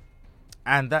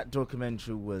 And that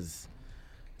documentary was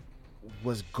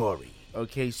was gory.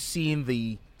 Okay, seeing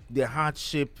the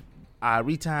hardship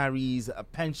retirees,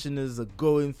 pensioners are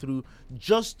going through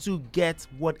just to get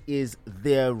what is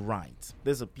their right.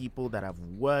 These are people that have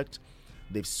worked,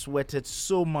 they've sweated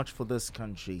so much for this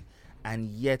country, and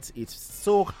yet it's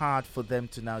so hard for them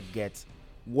to now get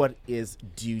what is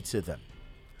due to them.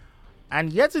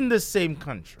 And yet in the same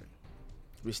country,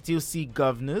 we still see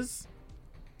governors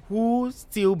who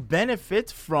still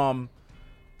benefit from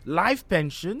life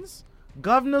pensions,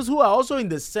 governors who are also in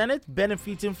the Senate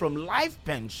benefiting from life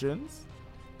pensions.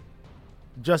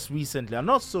 Just recently,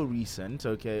 not so recent,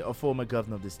 okay, a former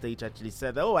governor of the state actually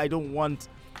said, oh, I don't want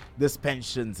these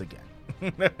pensions again.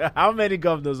 How many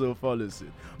governors will follow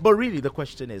suit? But really, the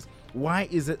question is, why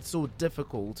is it so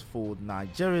difficult for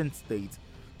Nigerian state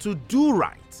to do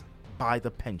right by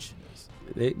the pensioners?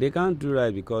 They can't do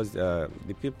right because the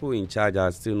people in charge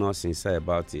are still not sincere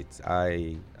about it.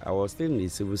 I was still in the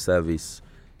civil service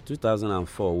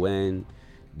 2004 when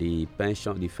the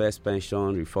first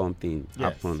pension reform thing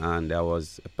happened, and there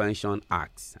was a pension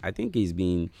act. I think it's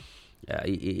been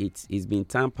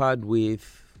tampered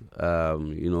with,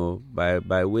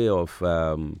 by way of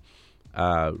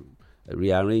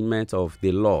rearrangement of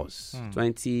the laws.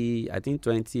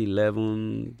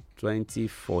 2011,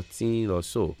 2014 or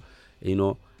so,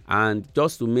 and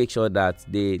just to make sure that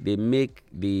they make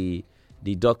the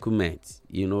document,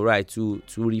 right, to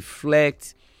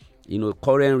reflect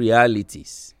current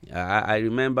realities. I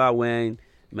remember when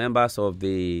members of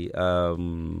the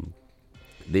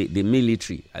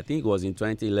military, I think it was in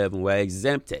 2011, were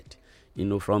exempted,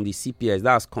 from the CPS,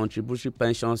 that's contributory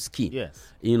pension scheme. Yes.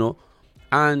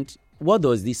 And what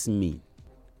does this mean?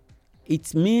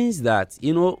 It means that,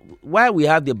 why we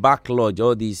have the backlog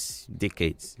all these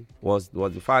decades was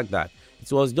the fact that it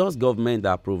was just government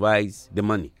that provides the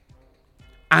money.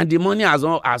 And the money has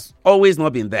always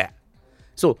not been there.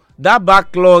 So that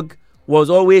backlog was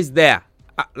always there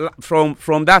from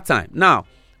that time. Now,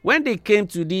 when they came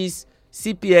to this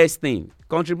CPS thing,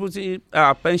 contributory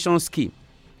pension scheme,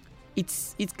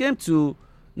 it came to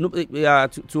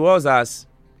us as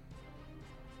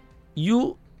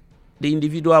you, the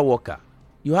individual worker,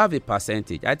 you have a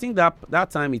percentage. I think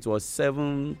that time it was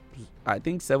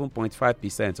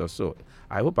 7.5% or so.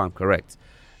 I hope I'm correct.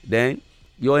 Then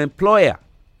your employer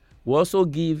will also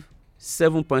give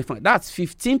 7.5. That's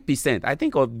 15%, I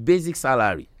think, of basic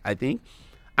salary, I think.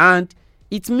 And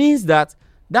it means that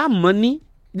money,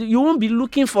 you won't be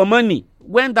looking for money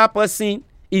when that person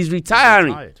is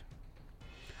retiring.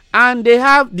 And they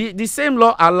have the same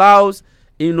law allows,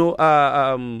 what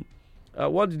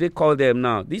do they call them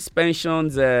now? These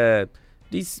pensions,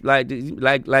 these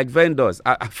like vendors.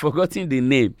 I've forgotten the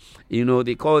name.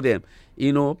 They call them,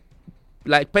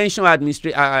 like pension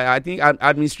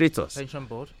administrators. Pension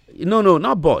board? No,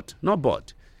 not board.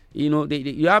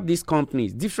 You have these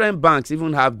companies. Different banks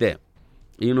even have them.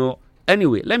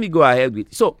 Anyway, let me go ahead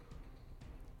with. So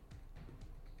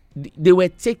they were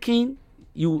taking.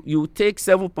 You take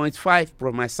 7.5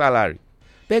 from my salary.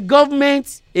 The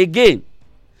government again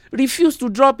refused to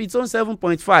drop its own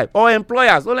 7.5, or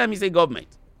employers, let me say government.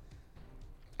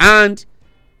 And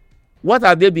what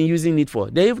have they been using it for?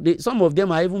 Some of them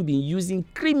have even been using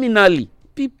criminally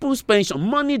people's pension,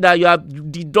 money that you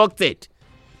have deducted.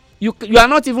 You are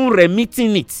not even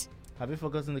remitting it. Have you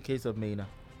forgotten the case of Maina?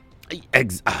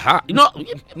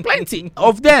 Plenty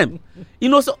of them.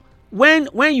 So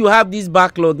when you have this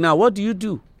backlog now, what do?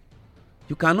 You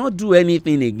cannot do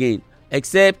anything again,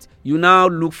 except you now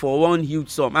look for one huge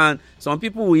sum. And some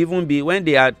people will even be,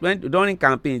 during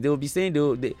campaigns, they will be saying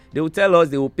they will tell us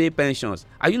they will pay pensions.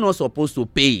 Are you not supposed to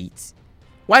pay it?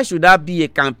 Why should that be a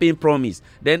campaign promise?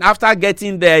 Then after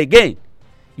getting there again,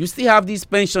 you still have these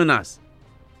pensioners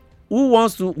who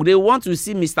want to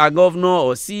see Mr. Governor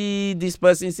or see this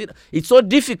person. It's so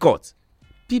difficult.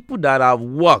 People that have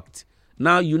worked,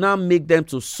 now you now make them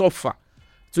to suffer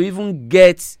to even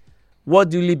get what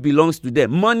duly belongs to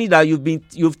them. Money that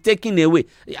you've taken away.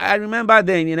 I remember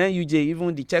then in NUJ,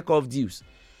 even the check-off dues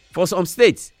for some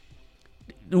states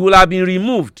will have been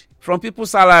removed from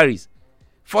people's salaries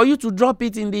for you to drop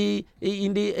it in the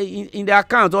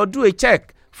account or do a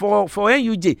check for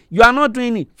NUJ. You are not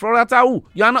doing it for Ratahu.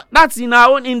 You are not. That's in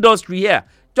our own industry here.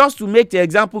 Just to make the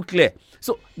example clear.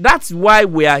 So that's why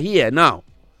we are here now,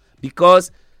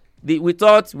 because we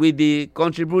thought with the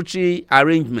contributory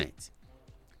arrangement,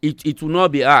 it will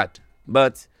not be hard,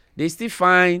 but they still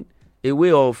find a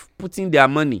way of putting their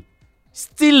money,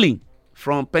 stealing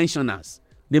from pensioners,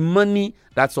 the money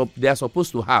that they are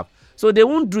supposed to have. So they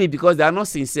won't do it because they are not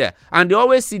sincere. And they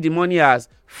always see the money as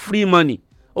free money.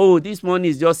 Oh, this money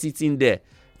is just sitting there.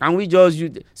 Can we just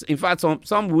use? In fact,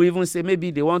 some will even say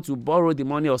maybe they want to borrow the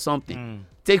money or something,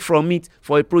 take from it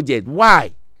for a project.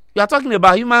 Why? You are talking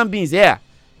about human beings here,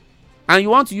 and you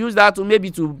want to use that to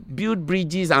maybe to build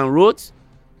bridges and roads.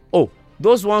 Oh,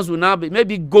 those ones will now be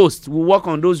maybe ghosts will work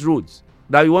on those roads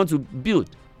that we want to build.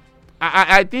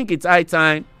 I think it's high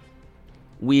time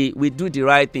we do the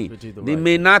right thing. The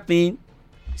main nothing.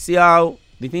 See how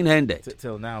the thing ended.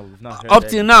 Till now, we've not heard up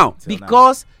till now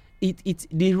because now.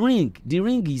 The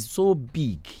ring is so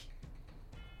big.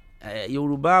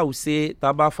 Yoruba will say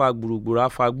taba fagburu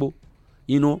fagbo.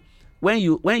 You know, when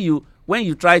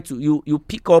you try to you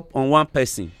pick up on one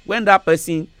person, when that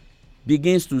person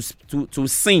begins to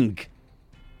sing,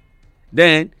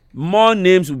 then more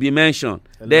names will be mentioned.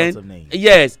 Then of names.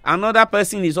 Yes, another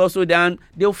person is also there, and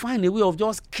they'll find a way of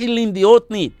just killing the whole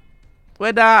thing.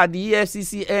 Whether at the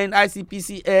EFCC end,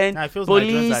 ICPC end, I feel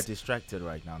police. Nigerians are distracted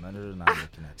right now.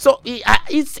 So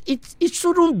it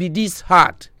shouldn't be this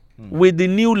hard with the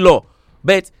new law,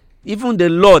 but even the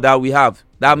law that we have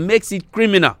that makes it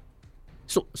criminal.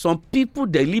 So some people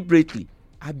deliberately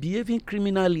are behaving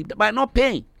criminally by not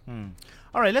paying.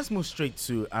 All right, let's move straight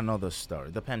to another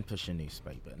story. The pen pushing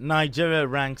newspaper. Nigeria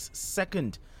ranks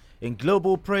second in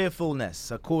global prayerfulness,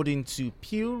 according to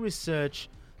Pew Research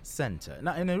Center.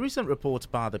 Now, in a recent report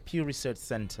by the Pew Research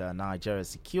Center, Nigeria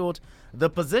secured the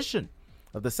position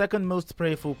of the second most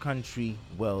prayerful country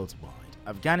worldwide.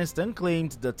 Afghanistan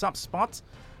claimed the top spot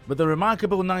with a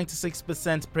remarkable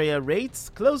 96% prayer rates,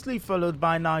 closely followed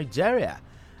by Nigeria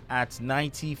at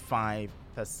 95%.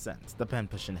 The pen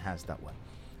pushing has that one.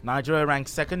 Nigeria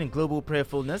ranks second in global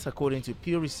prayerfulness, according to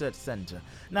Pew Research Center.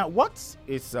 Now, what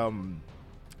is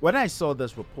when I saw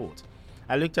this report,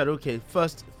 I looked at,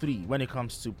 first three when it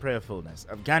comes to prayerfulness.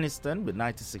 Afghanistan with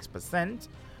 96%,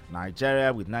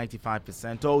 Nigeria with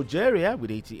 95%, Algeria with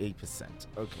 88%.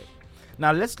 Okay.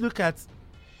 Now let's look at,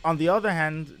 on the other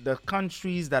hand, the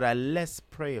countries that are less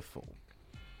prayerful.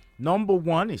 Number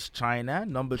 1 is China,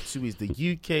 number 2 is the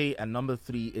UK, and number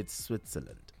 3 it's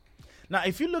Switzerland. Now,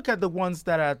 if you look at the ones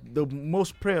that are the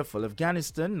most prayerful,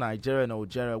 Afghanistan, Nigeria, and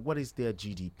Algeria, what is their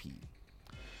GDP?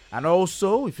 And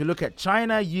also, if you look at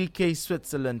China, UK,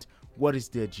 Switzerland, what is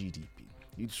their GDP?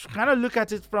 You kind of look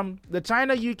at it from the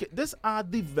China, UK. These are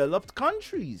developed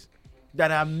countries that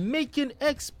are making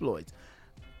exploits.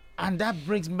 And that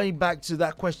brings me back to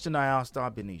that question I asked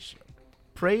Benicia.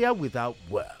 Prayer without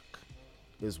work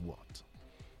is what?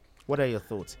 What are your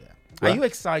thoughts here? Well, are you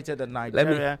excited that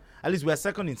Nigeria, at least we're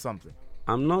second in something?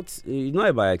 I'm not, it's not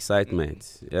about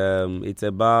excitement. It's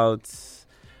about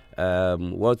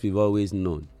what we've always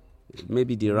known.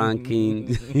 Maybe the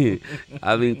ranking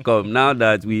having come now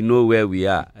that we know where we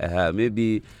are.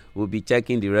 Maybe we'll be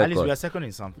checking the record. At least we are second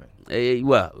in something.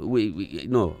 Well, we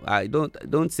no, I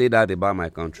don't say that about my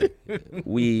country.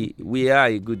 we are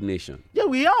a good nation. Yeah,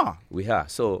 we are. We are.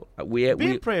 So we've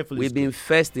been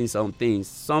first in some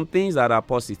things that are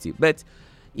positive. But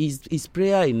is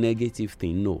prayer a negative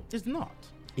thing? No, it's not.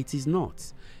 It is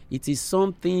not. It is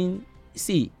something.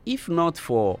 See, if not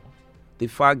for the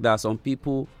fact that some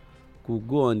people could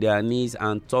go on their knees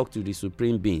and talk to the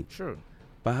Supreme Being, sure,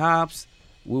 perhaps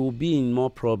we will be in more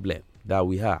problem that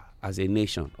we are as a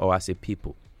nation or as a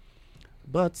people.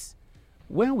 But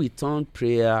when we turn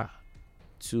prayer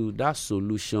to that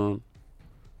solution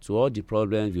to all the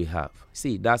problems we have,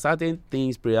 see, there are certain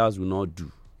things prayers will not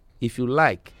do. If you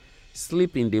like,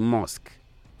 sleep in the mosque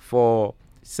for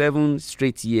 7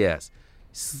 straight years,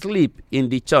 sleep in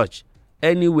the church,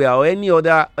 anywhere or any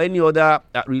other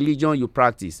religion you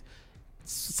practice,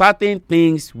 certain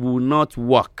things will not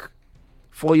work.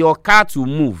 For your car to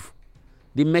move,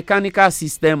 the mechanical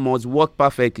system must work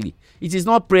perfectly. It is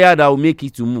not prayer that will make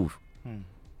it to move.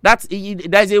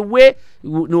 There's a way,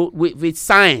 with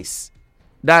science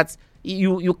that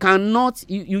you cannot.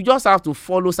 You just have to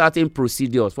follow certain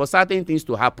procedures for certain things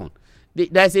to happen.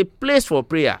 There's a place for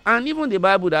prayer, and even the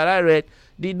Bible that I read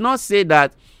did not say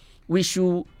that we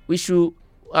should. The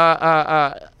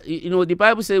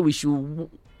Bible says we should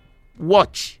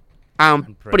watch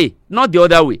and pray, not the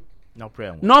other way. Not pray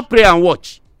and watch. Not pray and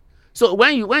watch. So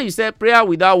when you say prayer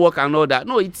without work and all that,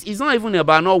 no, it's not even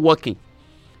about not working.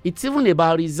 It's even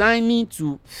about resigning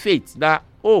to faith that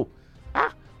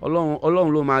Ọlọ́run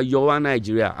ló máa yọ wá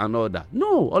Nigeria and all that.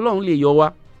 No, Ọlọ́run lè yọ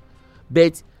wá.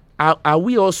 But are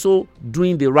we also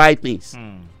doing the right things?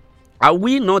 Are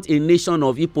we not a nation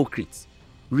of hypocrites,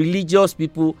 religious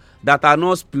people that are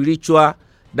not spiritual,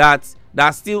 that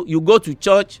still you go to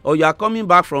church or you are coming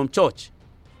back from church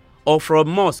or from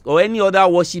mosque or any other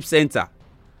worship center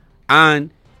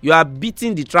and you are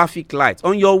beating the traffic light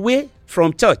on your way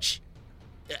from church?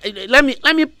 Let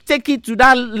me take it to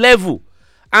that level.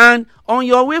 and on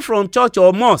your way from church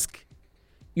or mosque,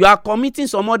 you are committing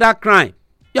some other crime.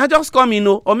 You are just coming,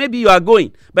 or maybe you are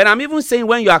going. But I'm even saying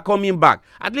when you are coming back,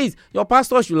 at least your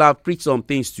pastor should have preached some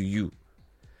things to you.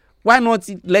 Why not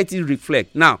let it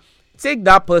reflect? Now, take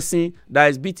that person that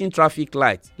is beating traffic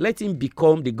lights. Let him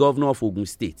become the governor of Ogun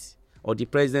State or the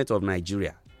president of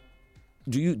Nigeria.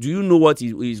 Do you know what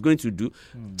he is going to do?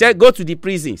 Go to the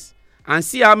prisons and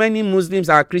see how many Muslims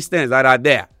or Christians that are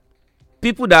there.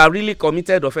 People that are really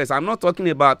committed offense. I'm not talking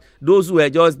about those who are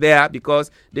just there because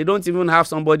they don't even have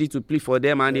somebody to plead for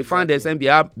them and they find themselves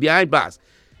behind bars.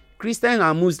 Christians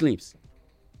and Muslims.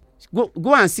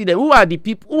 Go and see them. Who are the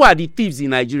people? Who are the thieves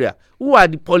in Nigeria? Who are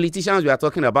the politicians we are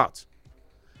talking about?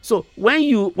 So when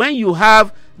you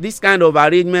have this kind of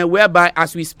arrangement whereby,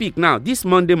 as we speak now, this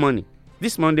Monday morning,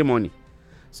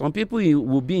 some people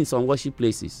will be in some worship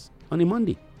places on a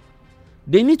Monday.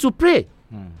 They need to pray.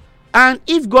 And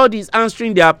if God is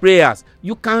answering their prayers,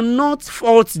 you cannot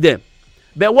fault them.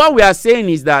 But what we are saying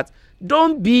is that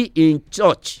don't be in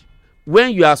church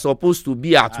when you are supposed to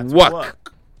be at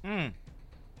work.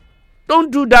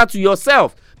 Don't do that to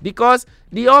yourself, because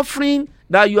the offering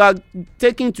that you are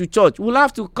taking to church will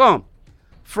have to come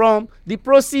from the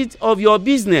proceeds of your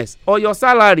business or your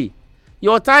salary.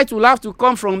 Your tithe will have to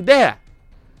come from there.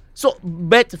 So,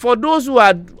 but for those who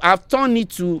have turned it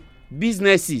to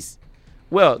businesses,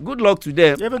 well, good luck to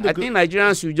them. I think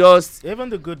Nigerians should just... Even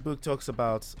the good book talks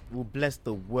about, will bless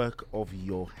the work of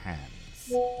your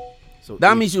hands. So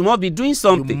that means you must be doing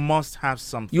something. You must have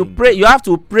something. You pray. You have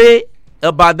to pray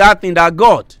about that thing that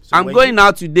God, so I'm going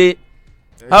out today.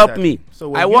 Help me.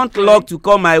 So I want luck to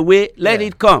come my way. Let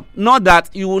it come. Not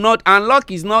that you will not. And luck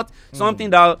is not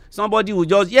something that somebody will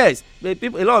just. Yes, a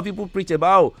lot of people preach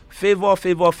about favor.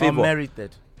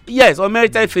 Unmerited. Yes,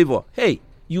 unmerited favor. Hey,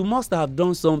 you must have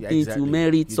done something to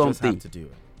merit something. Just have to do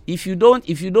it. If you don't,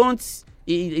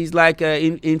 it's like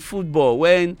in football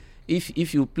when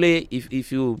if you play,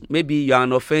 if you maybe you are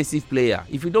an offensive player,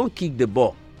 if you don't kick the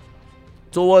ball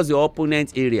towards your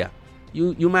opponent's area,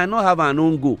 you might not have an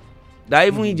own goal. That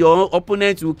even your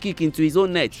opponent will kick into his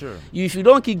own net. Sure. If you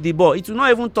don't kick the ball, it will not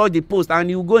even touch the post and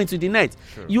you will go into the net.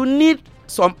 Sure. You need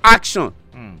some action.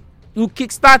 You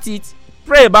kickstart it,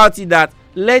 pray about it that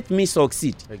let me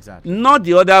succeed. Exactly. Not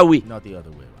the other way. Not the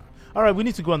other way around. All right, we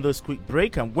need to go on this quick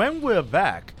break, and when we're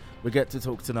back, we get to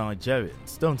talk to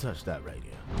Nigerians. Don't touch that radio.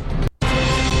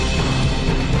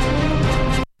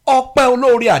 ọpẹ́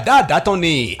olórí àdáàdá tán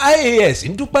ni IAS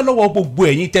ń dúpẹ́ lọ́wọ́ gbogbo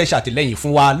ẹ̀yin tẹ́ ṣàtìlẹ́yìn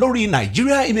fún wa lórí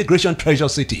Nigeria Immigration Treasure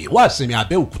City wá sinmi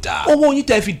Abẹ́òkúta. owó yín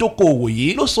tẹ́ fi dókòwò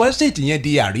yìí ló sọ ẹ́sẹ̀tì yẹn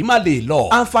di àrímálè lọ.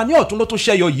 àǹfààní ọ̀tún ló tún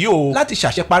ṣẹyọ yìí o láti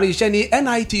ṣàṣeparí iṣẹ́ ní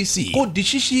NITC kó di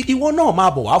ṣíṣí ìwọ náà máa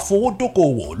bọ̀ wá fowó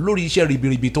dókòwò lórí iṣẹ́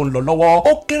ribiribi tó ń lọ lọ́wọ́.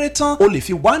 ó kéré tán o lè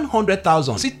fi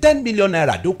 100,000 sí 10 million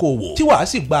naira dókòwò tí wàá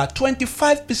sì gba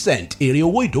 25% èrè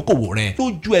owó ìdókòwò rẹ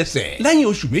lójú ẹsẹ̀. lẹ́yìn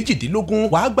oṣù méjìdínlógún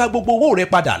wàá gba gbogbo owó rẹ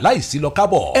padà láìsí lọ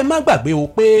kábọ̀. ẹ má gbàgbé o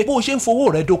pé bó o ṣe ń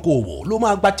fowó rẹ dókòwò ló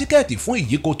máa gba tíkẹ́ẹ̀tì fún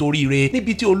ìyíkoto oríire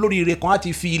níbi tí olóríire kan á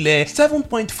ti fi ilẹ̀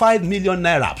 7.5 million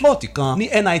naira plọ̀tì kan ní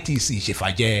NITC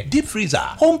ṣèfàjẹ́ deep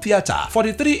freezer home theatre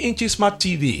 43 inches smart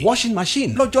TV washing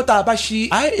machine lọ́jọ́ tá a bá ṣí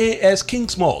IAS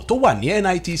Kings Mall tó wà ní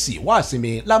NITC wá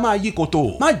sinmi la máa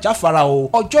yíkoto. má jáfara o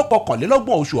ọjọ́ 21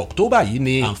 oṣù October yìí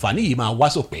ni àǹfààní yìí máa wá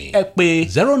sópin. ẹ pè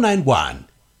 091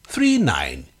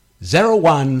 39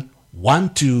 01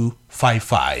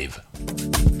 1255.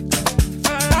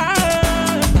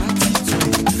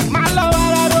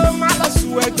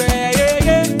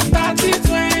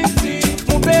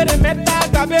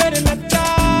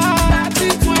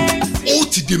 ó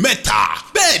ti di mẹ́ta.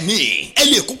 bẹ́ẹ̀ ni ẹ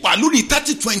lè kópa lórí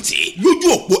 3020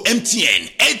 lójú òpó MTN,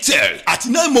 Airtel àti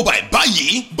 9mobile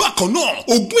báyìí. bákan náà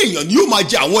 20 èèyàn ni yóò máa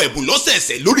jẹ àwọn ẹ̀bùn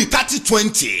lọ́sẹ̀ẹ̀sẹ̀ lórí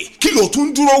 3020. kí ló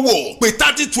tún dúró wò? pé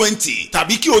 3020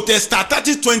 tàbí kí o tẹ star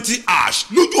 3020 hash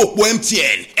lójú òpó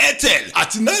MTN, Airtel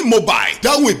àti 9mobile.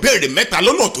 dáhùn ìbéèrè mẹ́ta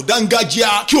lọ́nà tó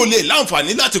dáńgájíá kí o lè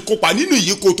láǹfààní láti kópa nínú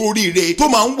ìyíkoto oríire tó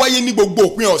máa ń wáyé ní gbogbo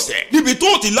òpin ọ̀sẹ̀. níbi tó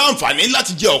ti láǹfààní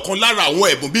láti jẹ ọ̀kan lára àwọn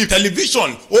ẹ̀bùn bíi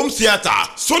tẹlifíṣọ̀n, home theatre,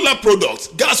 solar products,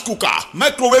 gas cooker,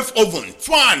 microwave oven,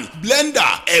 fan,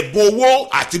 blender, ẹ̀bùn owó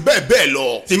àti bẹ́ẹ̀ bẹ́ẹ̀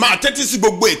lọ. tí máa tẹ́tí sí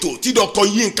gbogbo ètò tí Dr.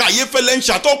 Yinka Ayéfẹ́lẹ́ ń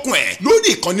ṣàtọ́kùn ẹ̀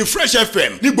lórí ìkànnì Fresh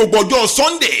FM ní gbogbo ọjọ́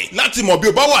Sunday láti mọ̀ bí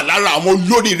o bá wà lára àwọn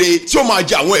olóríire tí ó máa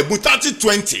jẹ àwọn ẹ̀bùn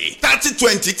 3020.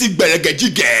 3020 ti gbẹ̀rẹ̀gẹ̀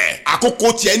jígẹ̀.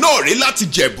 àkókò tiẹ̀ náà rí láti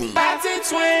jẹ̀bùn.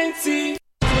 3020.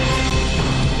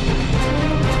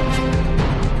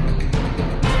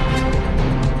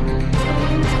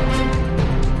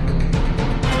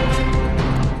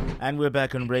 And we're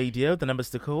back on radio. The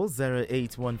numbers to call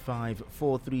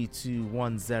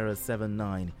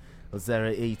 0815-432-1079.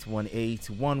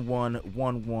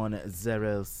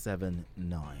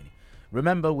 0818-1111-079.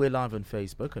 Remember, we're live on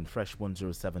Facebook on Fresh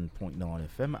 107.9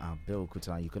 FM at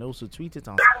Abeokuta. You can also tweet it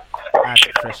us at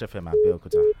Fresh FM at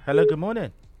Abeokuta. Hello, good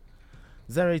morning.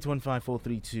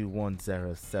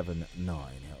 0815-432-1079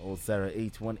 or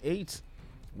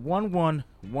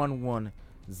 0818-1111-079.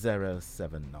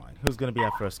 Who's going to be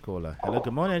our first caller? Hello,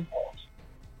 good morning.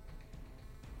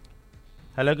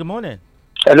 Hello, good morning.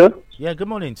 Hello? Yeah, good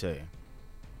morning to you.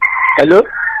 Hello?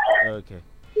 Okay.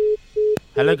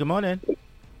 Hello, good morning. Good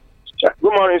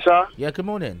morning, sir. Yeah, good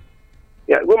morning.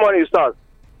 Yeah, good morning, Stars.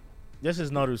 This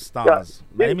is Noru Stars.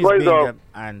 My name is Bingham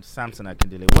and Samson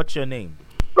Akindele. What's your name?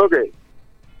 Okay.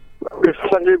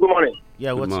 Good morning.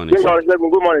 Yeah, what's good morning, sir.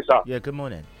 Good morning, sir. Yeah, good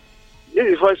morning.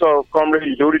 This is voice of Comrade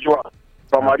Idorichwa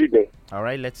from Adibe. All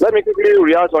right, Let me quickly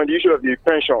react on the issue of the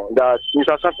pension that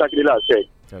Mr. Samson Akindele has said.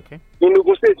 Okay. In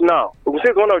Ogun State now, Ogun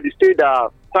State is one of the states that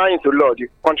are signed into law the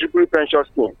contributory pension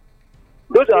scheme.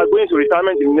 Those are going to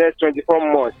retirement in the next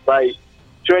 24 months by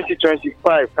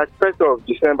 2025, 31st of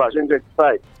December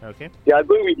 2025. Okay. They are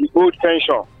going with the old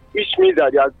pension, which means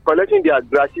that they are collecting their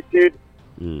gratitude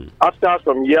after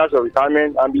some years of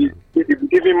retirement and be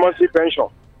giving monthly pension.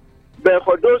 But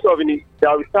for those of the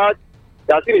that will start,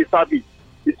 they are still in service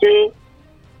between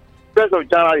 1st of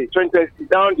January 2020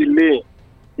 down the lane.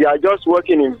 They are just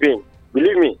working in vain.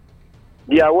 Believe me,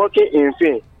 they are working in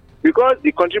vain. Because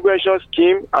the contribution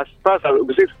scheme, as far as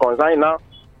it is concerned now,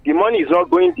 the money is not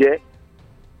going there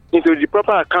into the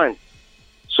proper account.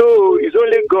 So it's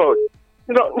only God.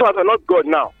 Not God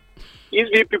now. It's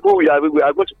the people we are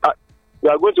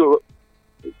going to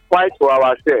fight for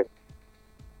ourselves.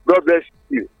 God bless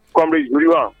you. Comrade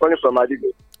Yuriwan, calling from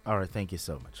Adigo. All right, thank you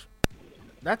so much.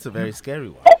 That's a very scary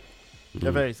one.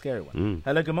 A very scary one.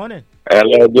 Hello, good morning.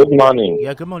 Hello, good morning.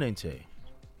 Yeah, good morning to you.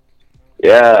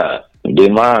 Yeah, the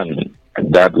man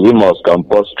that we must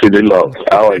compulsorily love.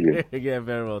 How are you? Yeah,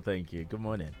 very well, thank you. Good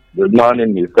morning. Good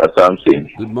morning, Mr. Sampson.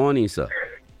 Good morning, sir.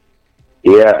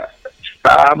 Yeah.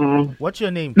 What's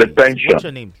your name, please? The pension. What's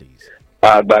your name, please?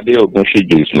 Bade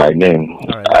Ogunshiji is my name.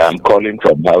 Right, I am calling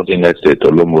from Housing Estate,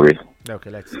 Olomuri.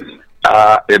 Okay, let's see.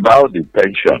 About the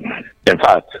pension, in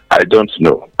fact, I don't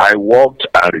know. I worked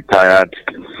and retired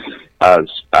as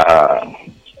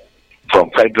from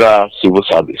federal civil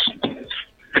service.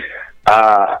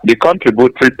 The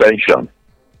contributory pension,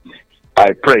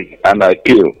 I pray and I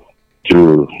appeal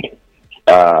to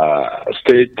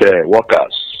state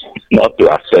workers not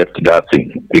to accept that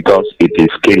thing because it is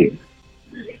killing.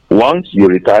 Once you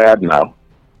retire now,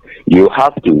 you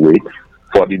have to wait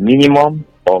for the minimum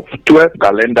of 12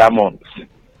 calendar months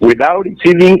without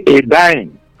receiving a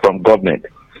dime from government.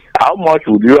 How much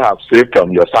would you have saved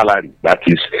from your salary that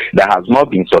has not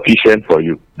been sufficient for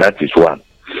you? That is one.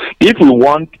 If we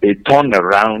want a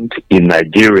turnaround in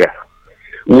Nigeria,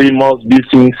 we must be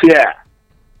sincere.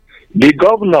 The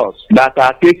governors that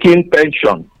are taking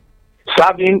pension,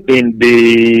 serving in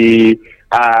the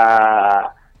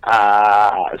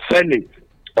Senate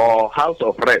or House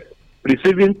of Reps,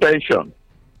 receiving pension,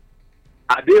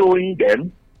 are they owing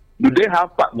them? Do they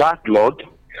have backlog?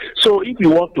 So if you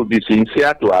want to be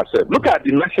sincere to ourselves, look at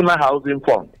the National Housing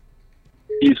Fund.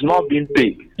 It's not being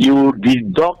paid. You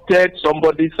deducted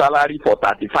somebody's salary for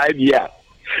 35 years.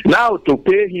 Now to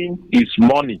pay him his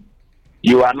money,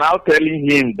 you are now telling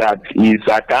him that his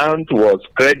account was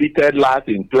credited last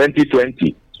in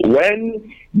 2020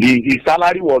 when his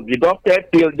salary was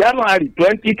deducted till January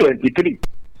 2023.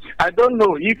 I don't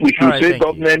know if we should say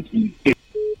government is...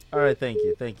 All right, thank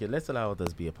you. Let's allow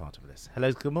others be a part of this.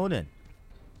 Hello, good morning.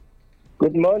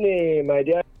 Good morning, my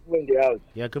dear in the house.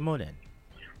 Yeah, good morning.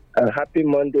 And happy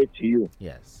Monday to you.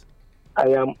 Yes. I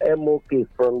am MOK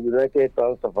from United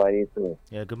Towns of Ayeto.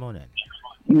 Yeah, good morning.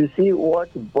 You see,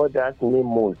 what bothers me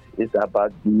most is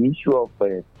about the issue of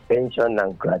pension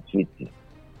and gratuity.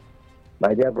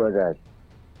 My dear brothers,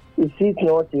 is it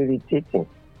not irritating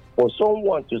for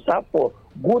someone to serve for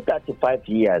good 35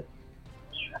 years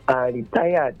and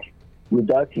retired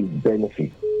without his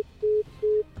benefit?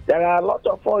 There are a lot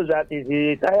of us that is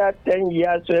retired 10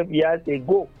 years, 12 years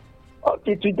ago. Up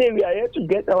to today, we are here to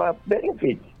get our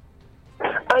benefits.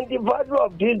 And the value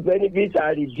of these benefits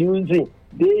are reducing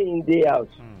day in, day out.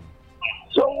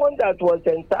 Someone that was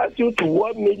entitled to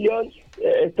 1 million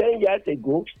 10 years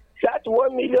ago, that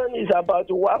 1 million is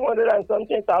about 100 and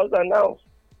something thousand now.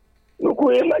 You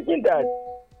could imagine that.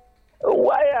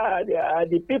 Why are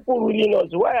the people ruling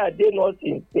us? Why are they not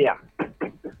sincere?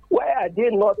 Why are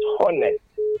they not honest?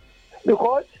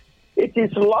 Because it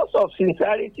is loss of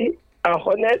sincerity and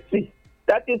honesty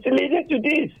that is leading to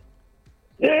this.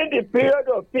 During the period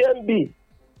of PMB,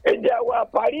 there were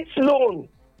Paris loans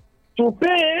to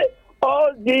pay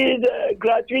all these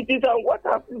gratuities and what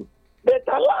have you. But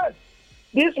alas,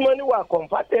 this money was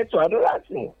converted to another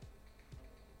thing.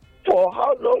 For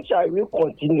how long shall we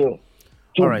continue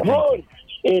to grow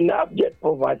in abject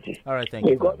poverty? All right, thank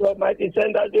you. May God Almighty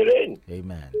send us the rain.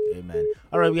 Amen. Amen.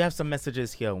 All right, we have some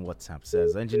messages here on WhatsApp.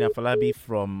 Says Engineer Falabi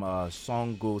from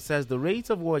Songo says the rate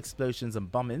of war explosions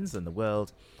and bombings in the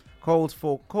world calls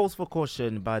for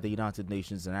caution by the United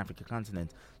Nations and African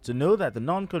continent to know that the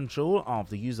non-control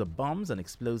of the use of bombs and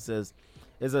explosives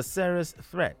is a serious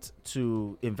threat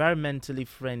to environmentally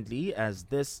friendly, as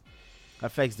this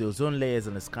affects the ozone layers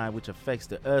in the sky, which affects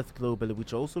the earth globally,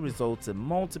 which also results in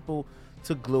multiple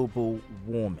to global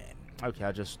warming. Okay,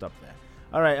 I'll just stop there.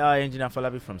 All right, Engineer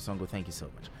Falabi from Songo, thank you so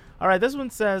much. All right, this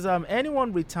one says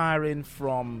anyone retiring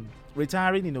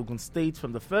in Ogun State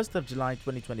from the 1st of July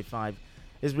 2025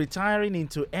 is retiring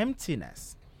into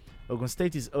emptiness. Ogun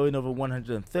State is owing over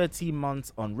 130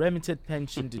 months unremitted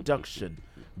pension deduction.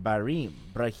 Brahim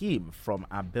from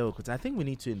Abeokuta. I think we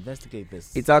need to investigate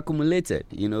this. It's accumulated.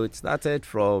 It started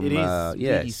from... It is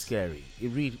really scary.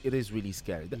 It is really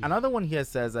scary. Another one here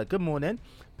says, good morning.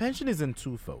 Pension is in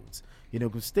two folds. In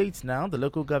Ogun State now, the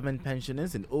local government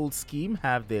pensioners in old scheme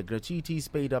have their gratuities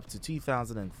paid up to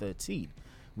 2013.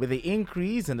 With the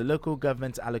increase in the local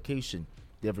government allocation,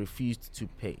 they have refused to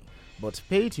pay, but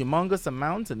paid humongous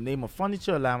amounts in the name of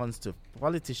furniture allowance to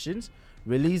politicians,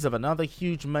 release of another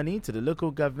huge money to the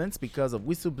local governments because of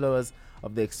whistleblowers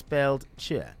of the expelled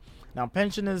chair. Now,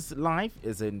 pensioners' life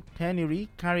is in penury.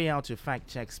 Carry out your fact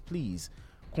checks, please.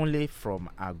 Kunle from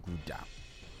Aguda.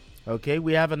 Okay,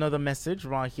 we have another message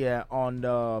right here on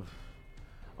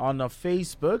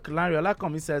Facebook. Larry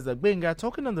Olakomi says that Benga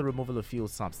talking on the removal of fuel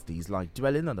subsidies like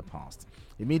dwelling on the past.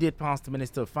 Immediate past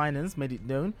Minister of Finance made it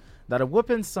known that a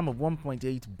whopping sum of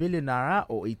 1.8 billion naira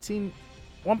or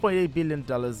 $1.8 billion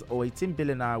or 18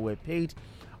 billion naira were paid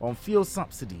on fuel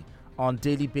subsidy on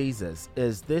daily basis.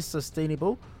 Is this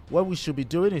sustainable? What we should be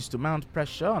doing is to mount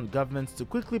pressure on governments to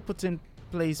quickly put in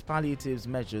place palliative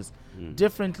measures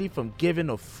differently from giving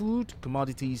of food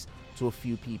commodities to a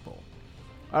few people.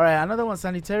 All right, another one,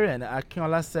 sanitarian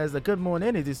Akinola says, good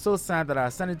morning. It is so sad that our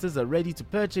senators are ready to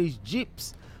purchase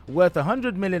jeeps worth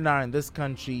 100 million naira in this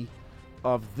country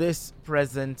of this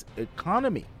present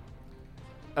economy.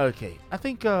 Okay, I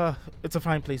think it's a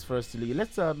fine place for us to leave.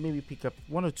 Let's maybe pick up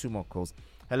one or two more calls.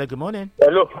 Hello, good morning.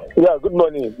 Hello. Yeah, good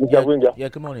morning, Mr. Winger. Yeah,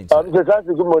 good morning, sir. Mr.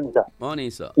 Sansi, good morning, sir.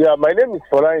 Morning, sir. Yeah, my name is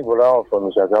Folan Ibola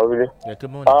from Mr. Kawili. Yeah,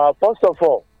 good morning. First of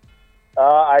all,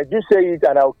 I do say it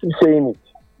and I'll keep saying it.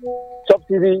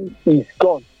 Subsidy is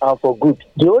gone and for good.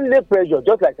 The only pressure,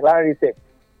 just like Larry said,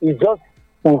 is just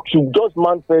to just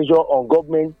mount pressure on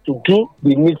government to do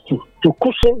the needful to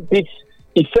cushion this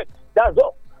effect. That's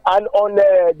all. And on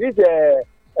these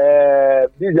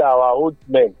are our old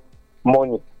men,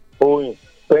 money, owing,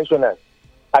 pensioners.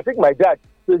 I think my dad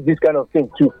says this kind of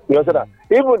thing too. You understand?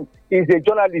 Even he's a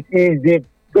journalist, he's the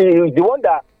one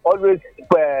that always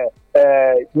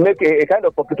make a kind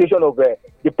of publication of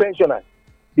the pensioners.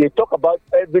 They talk about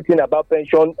everything about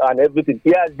pension and everything.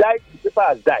 He has died, the paper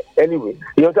has died anyway.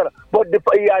 You understand? But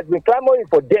he has been clamoring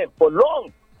for them for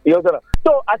long. You understand?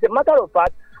 So as a matter of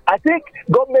fact, I think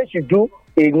government should do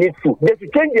a needful. They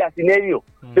should change their scenario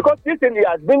because this thing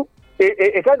has been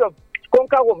a kind of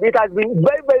conquer home. It has been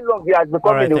very, very long. It has been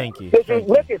coming. Right, thank you. They should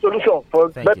make a solution for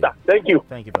better. Thank you.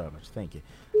 Thank you very much. Thank you.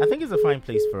 I think it's a fine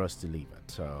place for us to leave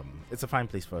it. It's a fine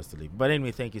place for us to leave. But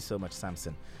anyway, thank you so much,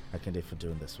 Samson Akinde, for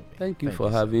doing this with me. Thank you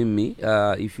for having me.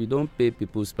 If you don't pay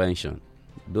people's pension,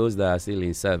 those that are still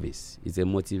in service, it's a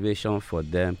motivation for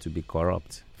them to be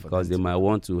corrupt because they might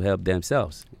want to help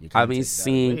themselves. Having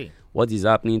seen what is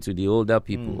happening to the older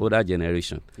people, older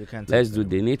generation. Let's do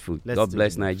the needful. God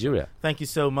bless Nigeria. Thank you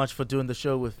so much for doing the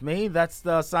show with me. That's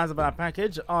the size of our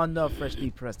package on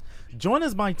Freshly Pressed. Join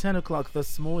us by 10 o'clock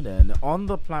this morning on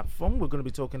the platform. We're going to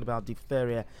be talking about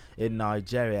diphtheria in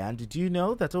Nigeria. And did you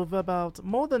know that over about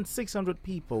more than 600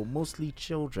 people, mostly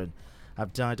children,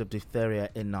 have died of diphtheria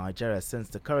in Nigeria since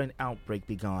the current outbreak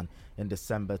began in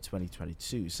December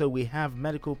 2022. So we have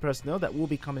medical personnel that will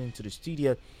be coming into the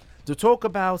studio to talk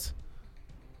about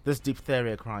this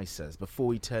diphtheria crisis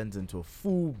before it turns into a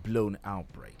full-blown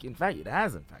outbreak. In fact, it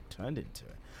has turned into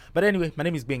it. But anyway, my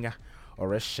name is Benga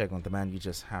Oreshegun, the man you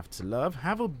just have to love.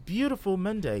 Have a beautiful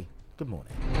Monday. Good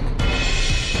morning.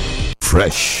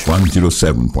 Fresh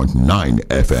 107.9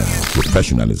 FM.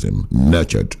 Professionalism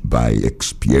nurtured by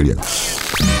experience.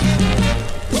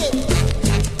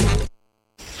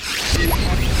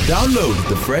 Download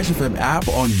the Fresh FM app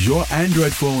on your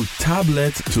Android phone,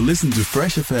 tablet to listen to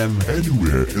Fresh FM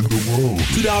anywhere in the world.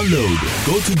 To download,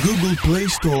 go to Google Play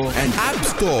Store and App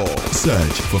Store.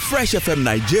 Search for Fresh FM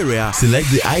Nigeria, select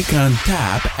the icon,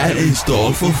 tap, and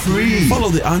install for free. Follow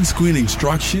the on-screen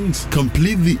instructions,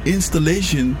 complete the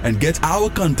installation, and get our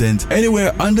content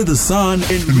anywhere under the sun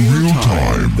in real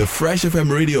time. The Fresh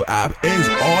FM radio app is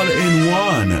all in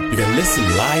one. You can listen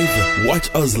live,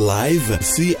 watch us live,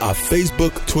 see our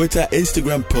Facebook, Twitter,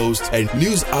 Instagram posts, and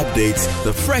news updates.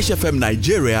 The Fresh FM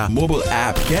Nigeria mobile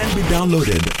app can be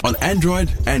downloaded on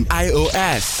Android and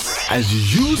iOS. As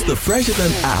you use the Fresh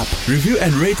FM app, review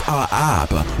and rate our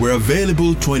app. We're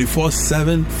available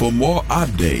 24/7 for more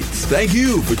updates. Thank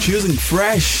you for choosing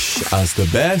Fresh as the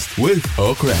best with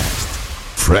Oakrest.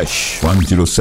 Fresh 107.